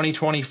of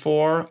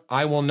 2024,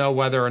 I will know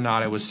whether or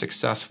not I was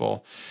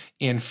successful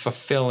in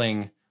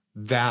fulfilling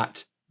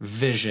that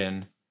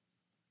vision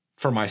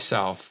for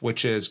myself,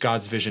 which is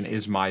God's vision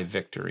is my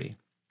victory.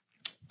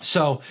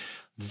 So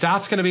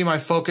that's going to be my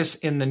focus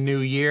in the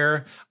new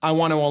year. I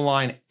want to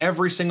align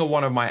every single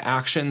one of my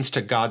actions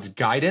to God's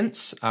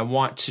guidance. I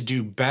want to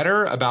do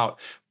better about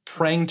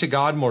praying to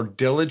God more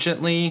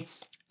diligently,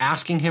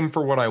 asking Him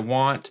for what I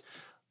want,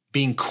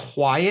 being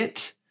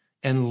quiet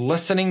and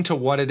listening to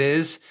what it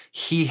is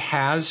He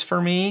has for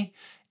me,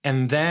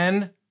 and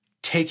then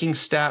taking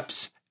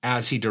steps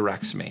as He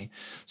directs me.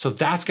 So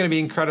that's going to be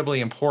incredibly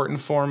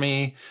important for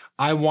me.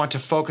 I want to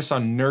focus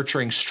on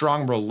nurturing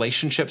strong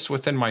relationships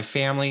within my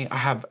family. I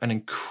have an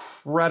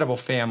incredible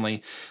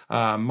family.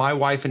 My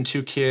wife and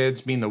 2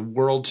 kids mean the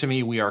world to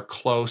me. We are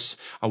close.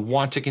 I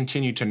want to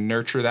continue to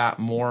nurture that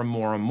more and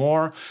more and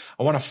more.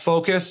 I want to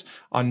focus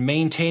on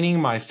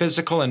maintaining my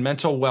physical and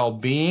mental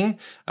well-being.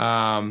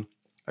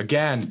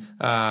 Again,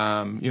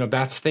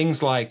 that's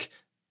things like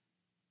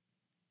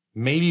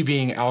maybe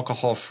being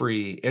alcohol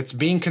free. It's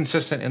being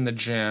consistent in the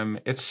gym.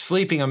 It's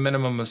sleeping a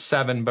minimum of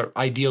 7, but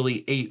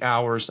ideally 8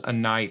 hours a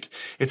night.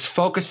 It's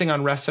focusing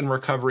on rest and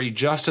recovery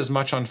just as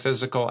much on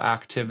physical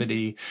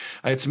activity.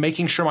 It's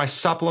making sure my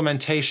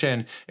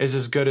supplementation is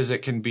as good as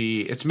it can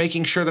be. It's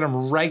making sure that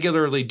I'm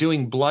regularly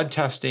doing blood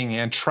testing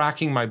and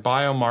tracking my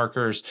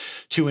biomarkers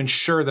to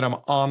ensure that I'm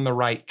on the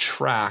right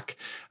track.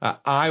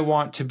 I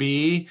want to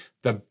be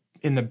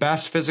in the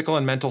best physical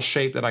and mental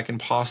shape that I can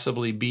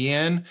possibly be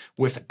in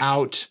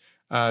without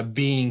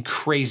being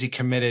crazy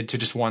committed to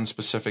just one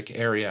specific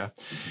area.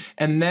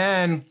 And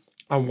then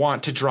I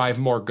want to drive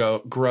more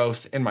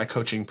growth in my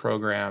coaching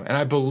program. And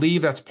I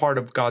believe that's part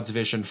of God's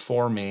vision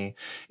for me,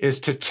 is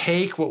to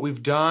take what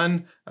we've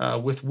done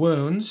with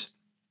wounds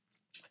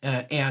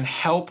and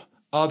help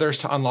others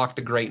to unlock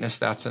the greatness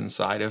that's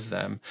inside of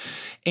them.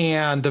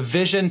 And the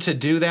vision to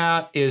do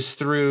that is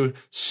through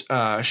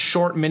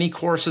short mini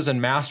courses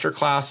and master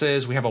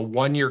classes. We have a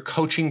 1-year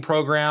coaching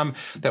program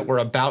that we're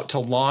about to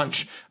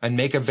launch and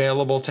make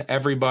available to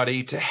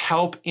everybody to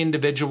help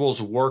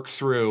individuals work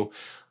through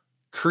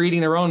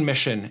creating their own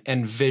mission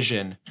and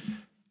vision,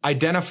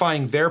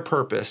 identifying their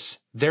purpose,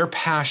 their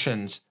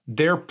passions,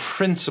 their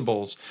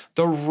principles,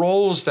 the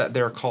roles that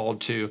they're called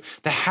to,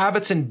 the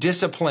habits and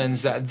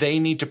disciplines that they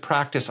need to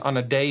practice on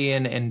a day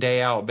in and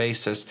day out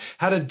basis,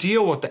 how to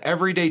deal with the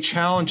everyday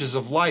challenges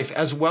of life,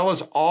 as well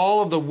as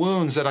all of the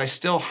wounds that I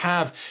still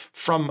have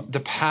from the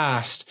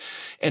past,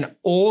 and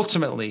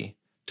ultimately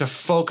to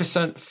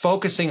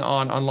focusing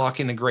on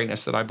unlocking the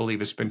greatness that I believe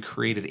has been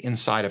created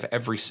inside of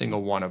every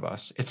single one of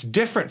us. It's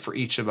different for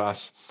each of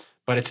us,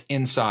 but it's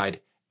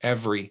inside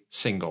every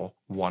single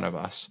one of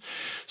us.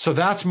 So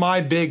that's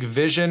my big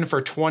vision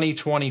for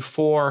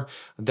 2024.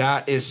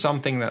 That is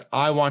something that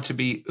I want to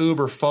be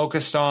uber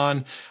focused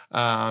on.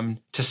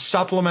 To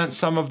supplement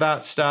some of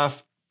that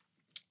stuff,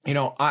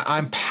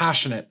 I'm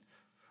passionate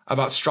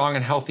about strong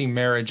and healthy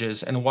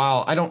marriages. And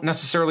while I don't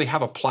necessarily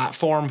have a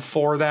platform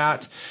for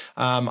that,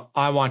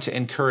 I want to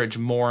encourage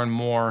more and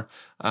more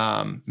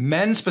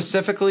men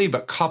specifically,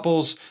 but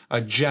couples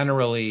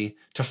generally,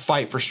 to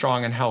fight for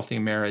strong and healthy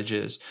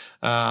marriages.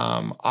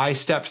 I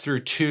stepped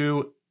through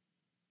 2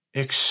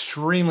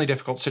 extremely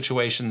difficult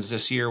situations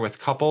this year with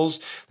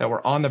couples that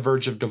were on the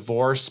verge of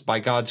divorce.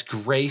 By God's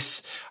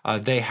grace,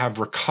 they have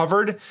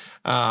recovered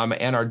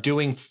and are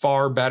doing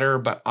far better.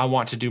 But I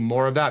want to do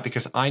more of that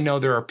because I know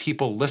there are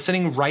people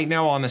listening right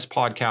now on this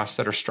podcast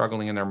that are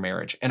struggling in their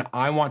marriage. And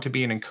I want to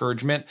be an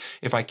encouragement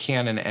if I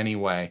can in any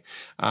way.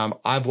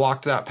 I've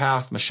walked that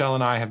path. Michelle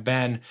and I have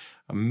been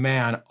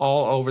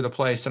all over the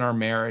place in our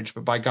marriage,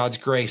 but by God's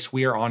grace,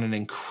 we are on an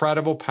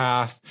incredible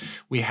path.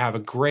 We have a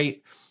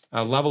great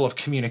level of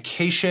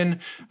communication.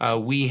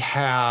 We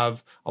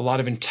have a lot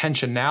of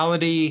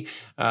intentionality,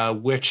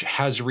 which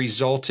has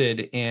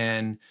resulted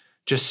in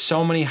just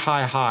so many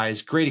high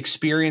highs, great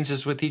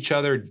experiences with each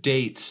other,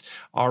 dates.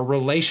 Our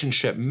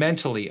relationship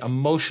mentally,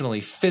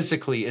 emotionally,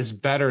 physically is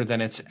better than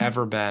it's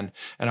ever been.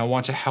 And I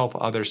want to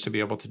help others to be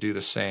able to do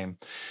the same.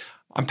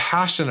 I'm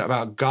passionate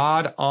about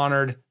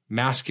God-honored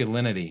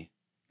masculinity,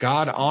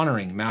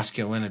 God-honoring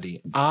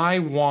masculinity. I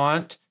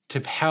want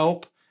to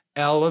help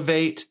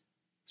elevate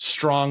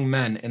strong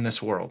men in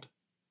this world.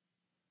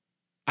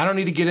 I don't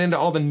need to get into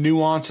all the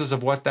nuances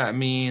of what that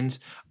means.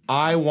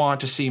 I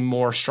want to see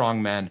more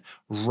strong men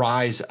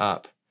rise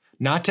up,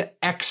 not to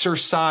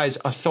exercise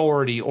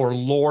authority or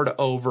lord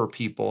over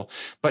people,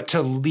 but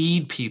to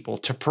lead people,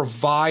 to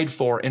provide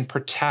for and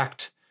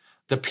protect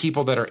the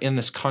people that are in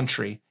this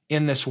country,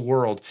 in this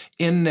world,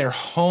 in their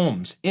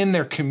homes, in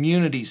their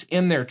communities,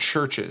 in their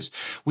churches.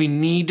 We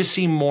need to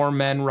see more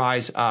men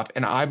rise up.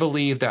 And I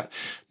believe that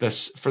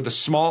for the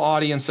small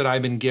audience that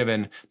I've been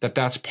given,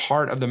 that's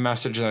part of the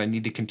message that I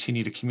need to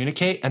continue to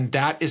communicate. And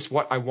that is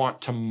what I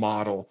want to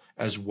model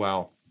as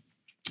well.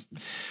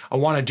 I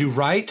want to do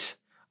right.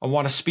 I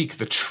want to speak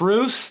the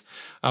truth.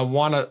 I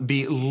want to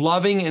be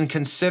loving and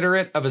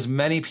considerate of as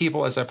many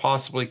people as I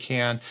possibly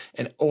can.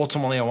 And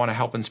ultimately, I want to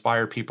help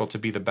inspire people to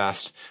be the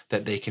best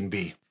that they can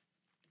be.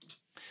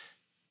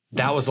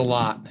 That was a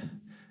lot.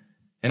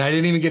 And I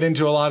didn't even get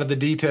into a lot of the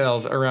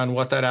details around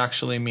what that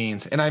actually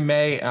means. And I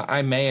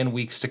may in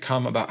weeks to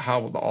come about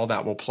how all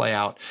that will play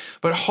out.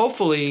 But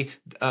hopefully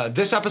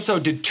this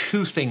episode did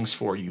 2 things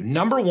for you.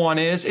 Number 1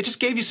 is it just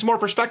gave you some more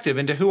perspective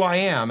into who I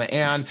am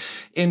and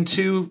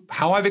into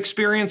how I've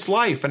experienced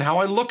life and how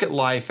I look at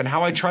life and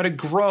how I try to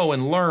grow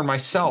and learn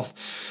myself.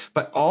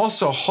 But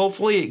also,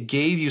 hopefully it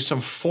gave you some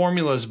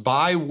formulas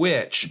by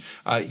which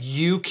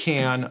you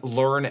can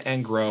learn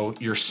and grow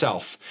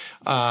yourself.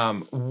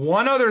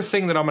 One other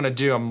thing that I'm going to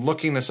do, I'm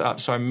looking this up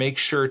so I make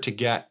sure to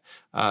get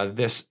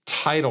this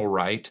title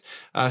right.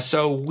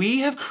 So we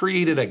have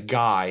created a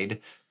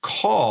guide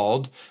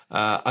called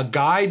A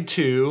Guide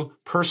to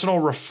Personal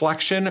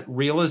Reflection,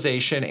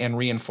 Realization, and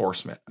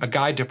Reinforcement. A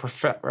Guide to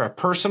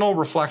Personal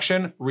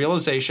Reflection,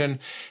 Realization,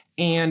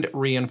 and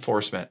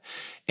Reinforcement.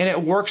 And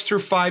it works through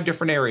 5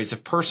 different areas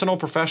of personal,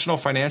 professional,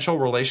 financial,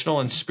 relational,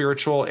 and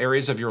spiritual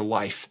areas of your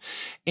life.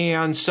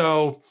 And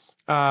so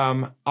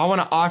I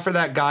want to offer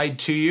that guide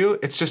to you.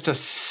 It's just a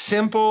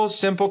simple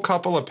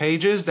couple of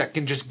pages that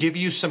can just give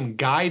you some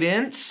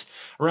guidance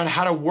around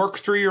how to work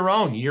through your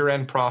own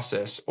year-end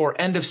process or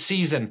end of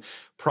season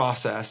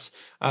process.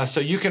 So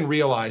you can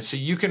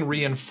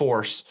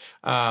reinforce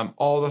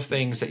all the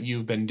things that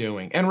you've been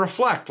doing and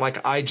reflect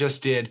like I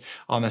just did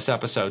on this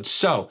episode.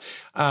 So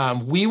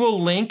we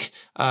will link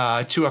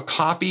to a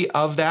copy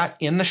of that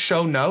in the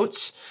show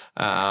notes.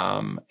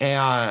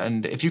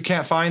 And if you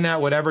can't find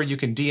that, whatever, you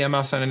can DM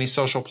us on any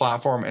social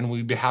platform and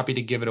we'd be happy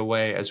to give it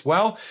away as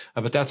well.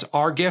 But that's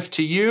our gift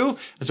to you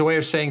as a way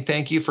of saying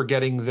thank you for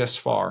getting this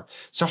far.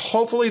 So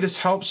hopefully this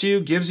helps you,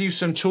 gives you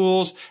some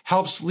tools,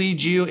 helps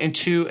lead you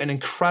into an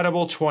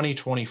incredible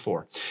 2020.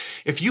 2024.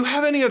 If you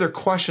have any other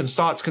questions,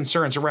 thoughts,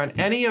 concerns around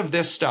any of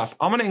this stuff,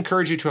 I'm going to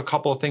encourage you to a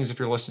couple of things if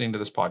you're listening to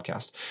this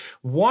podcast.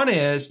 One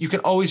is you can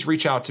always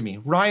reach out to me,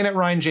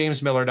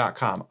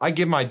 Ryan@RyanJamesMiller.com. I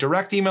give my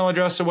direct email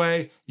address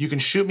away. You can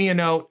shoot me a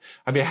note.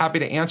 I'd be happy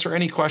to answer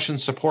any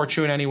questions, support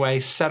you in any way,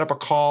 set up a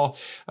call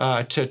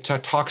to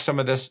talk some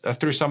of this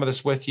through some of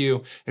this with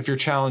you if you're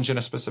challenged in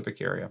a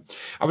specific area.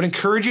 I would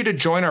encourage you to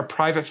join our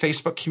private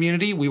Facebook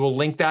community. We will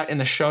link that in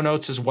the show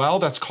notes as well.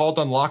 That's called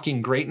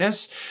Unlocking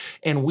Greatness.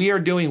 And we are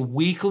doing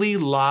weekly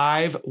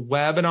live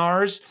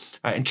webinars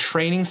and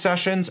training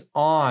sessions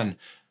on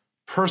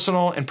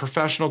personal and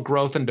professional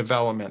growth and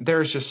development.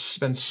 There's just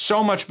been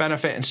so much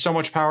benefit and so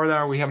much power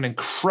there. We have an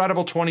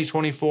incredible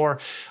 2024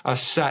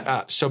 set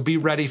up. So be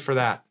ready for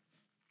that.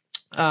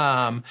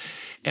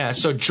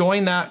 So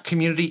join that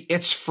community.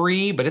 It's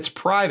free, but it's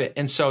private.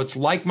 And so it's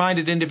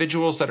like-minded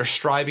individuals that are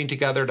striving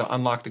together to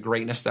unlock the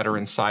greatness that are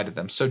inside of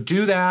them. So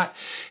do that.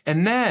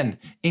 And then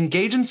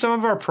engage in some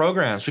of our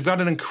programs. We've got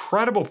an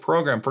incredible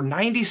program for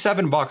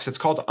 $97. It's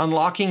called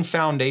Unlocking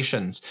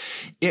Foundations.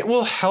 It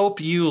will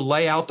help you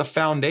lay out the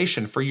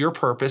foundation for your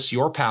purpose,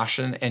 your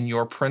passion, and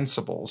your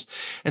principles.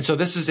 And so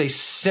this is a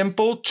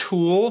simple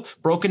tool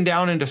broken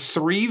down into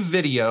 3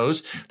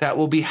 videos that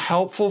will be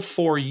helpful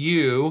for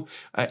you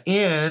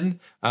in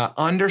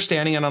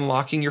understanding and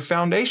unlocking your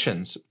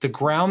foundations, the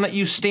ground that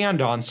you stand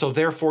on, so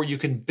therefore you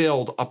can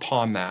build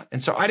upon that.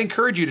 And so I'd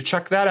encourage you to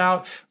check that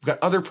out. We've got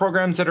other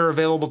programs that are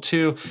available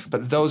too,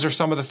 but those are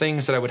some of the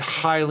things that I would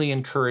highly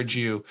encourage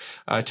you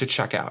to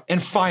check out.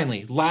 And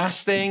finally,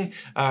 last thing,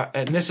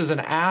 and this is an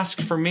ask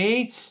for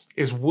me,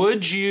 is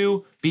would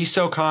you be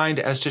so kind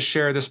as to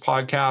share this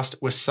podcast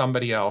with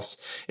somebody else?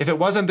 If it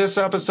wasn't this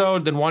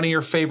episode, then one of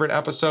your favorite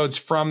episodes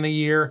from the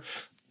year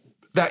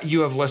that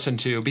you have listened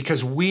to,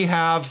 because we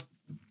have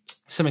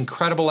some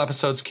incredible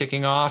episodes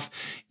kicking off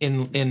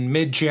in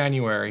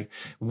mid-January.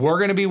 We're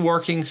going to be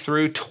working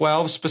through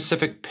 12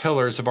 specific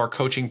pillars of our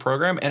coaching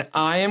program, and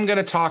I am going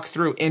to talk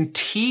through and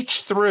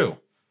teach through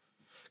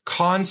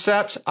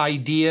concepts,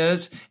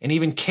 ideas, and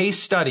even case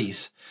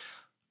studies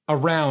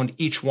around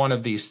each one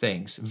of these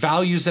things: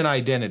 values and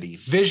identity,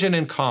 vision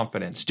and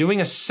confidence, doing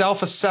a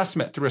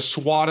self-assessment through a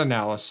SWOT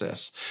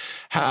analysis,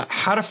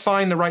 how to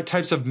find the right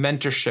types of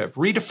mentorship,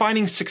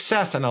 redefining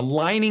success and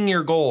aligning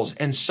your goals,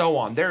 and so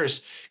on. There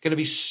is going to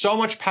be so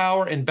much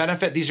power and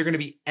benefit. These are going to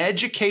be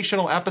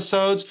educational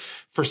episodes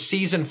for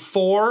season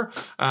 4.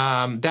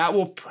 That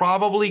will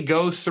probably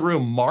go through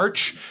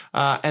March,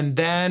 and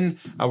then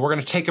we're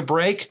going to take a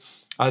break.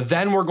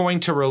 Then we're going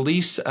to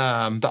release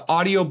the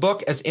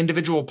audiobook as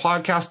individual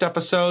podcast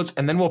episodes,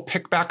 and then we'll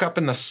pick back up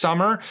in the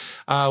summer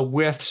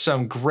with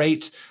some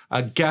great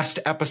guest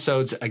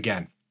episodes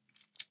again.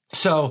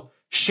 So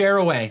share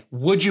away,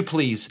 would you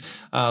please?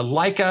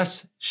 Like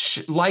us,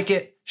 like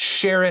it,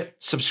 share it,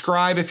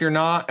 subscribe if you're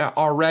not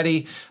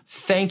already.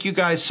 Thank you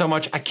guys so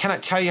much. I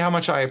cannot tell you how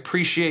much I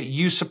appreciate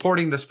you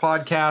supporting this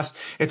podcast.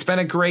 It's been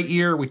a great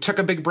year. We took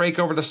a big break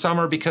over the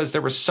summer because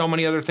there were so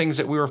many other things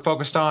that we were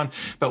focused on,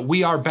 but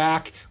we are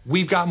back.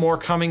 We've got more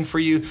coming for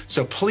you.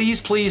 So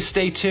please, please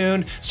stay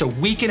tuned so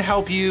we can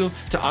help you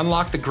to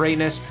unlock the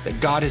greatness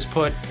that God has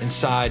put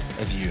inside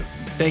of you.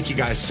 Thank you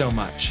guys so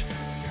much.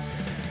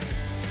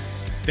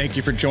 Thank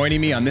you for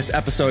joining me on this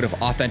episode of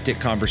Authentic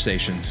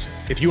Conversations.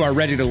 If you are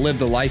ready to live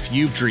the life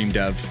you've dreamed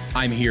of,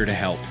 I'm here to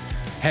help.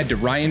 Head to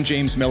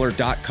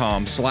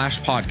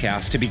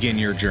RyanJamesMiller.com/podcast to begin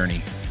your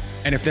journey.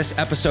 And if this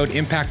episode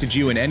impacted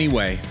you in any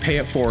way, pay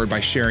it forward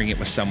by sharing it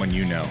with someone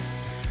you know.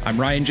 I'm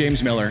Ryan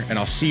James Miller, and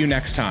I'll see you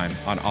next time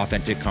on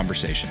Authentic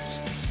Conversations.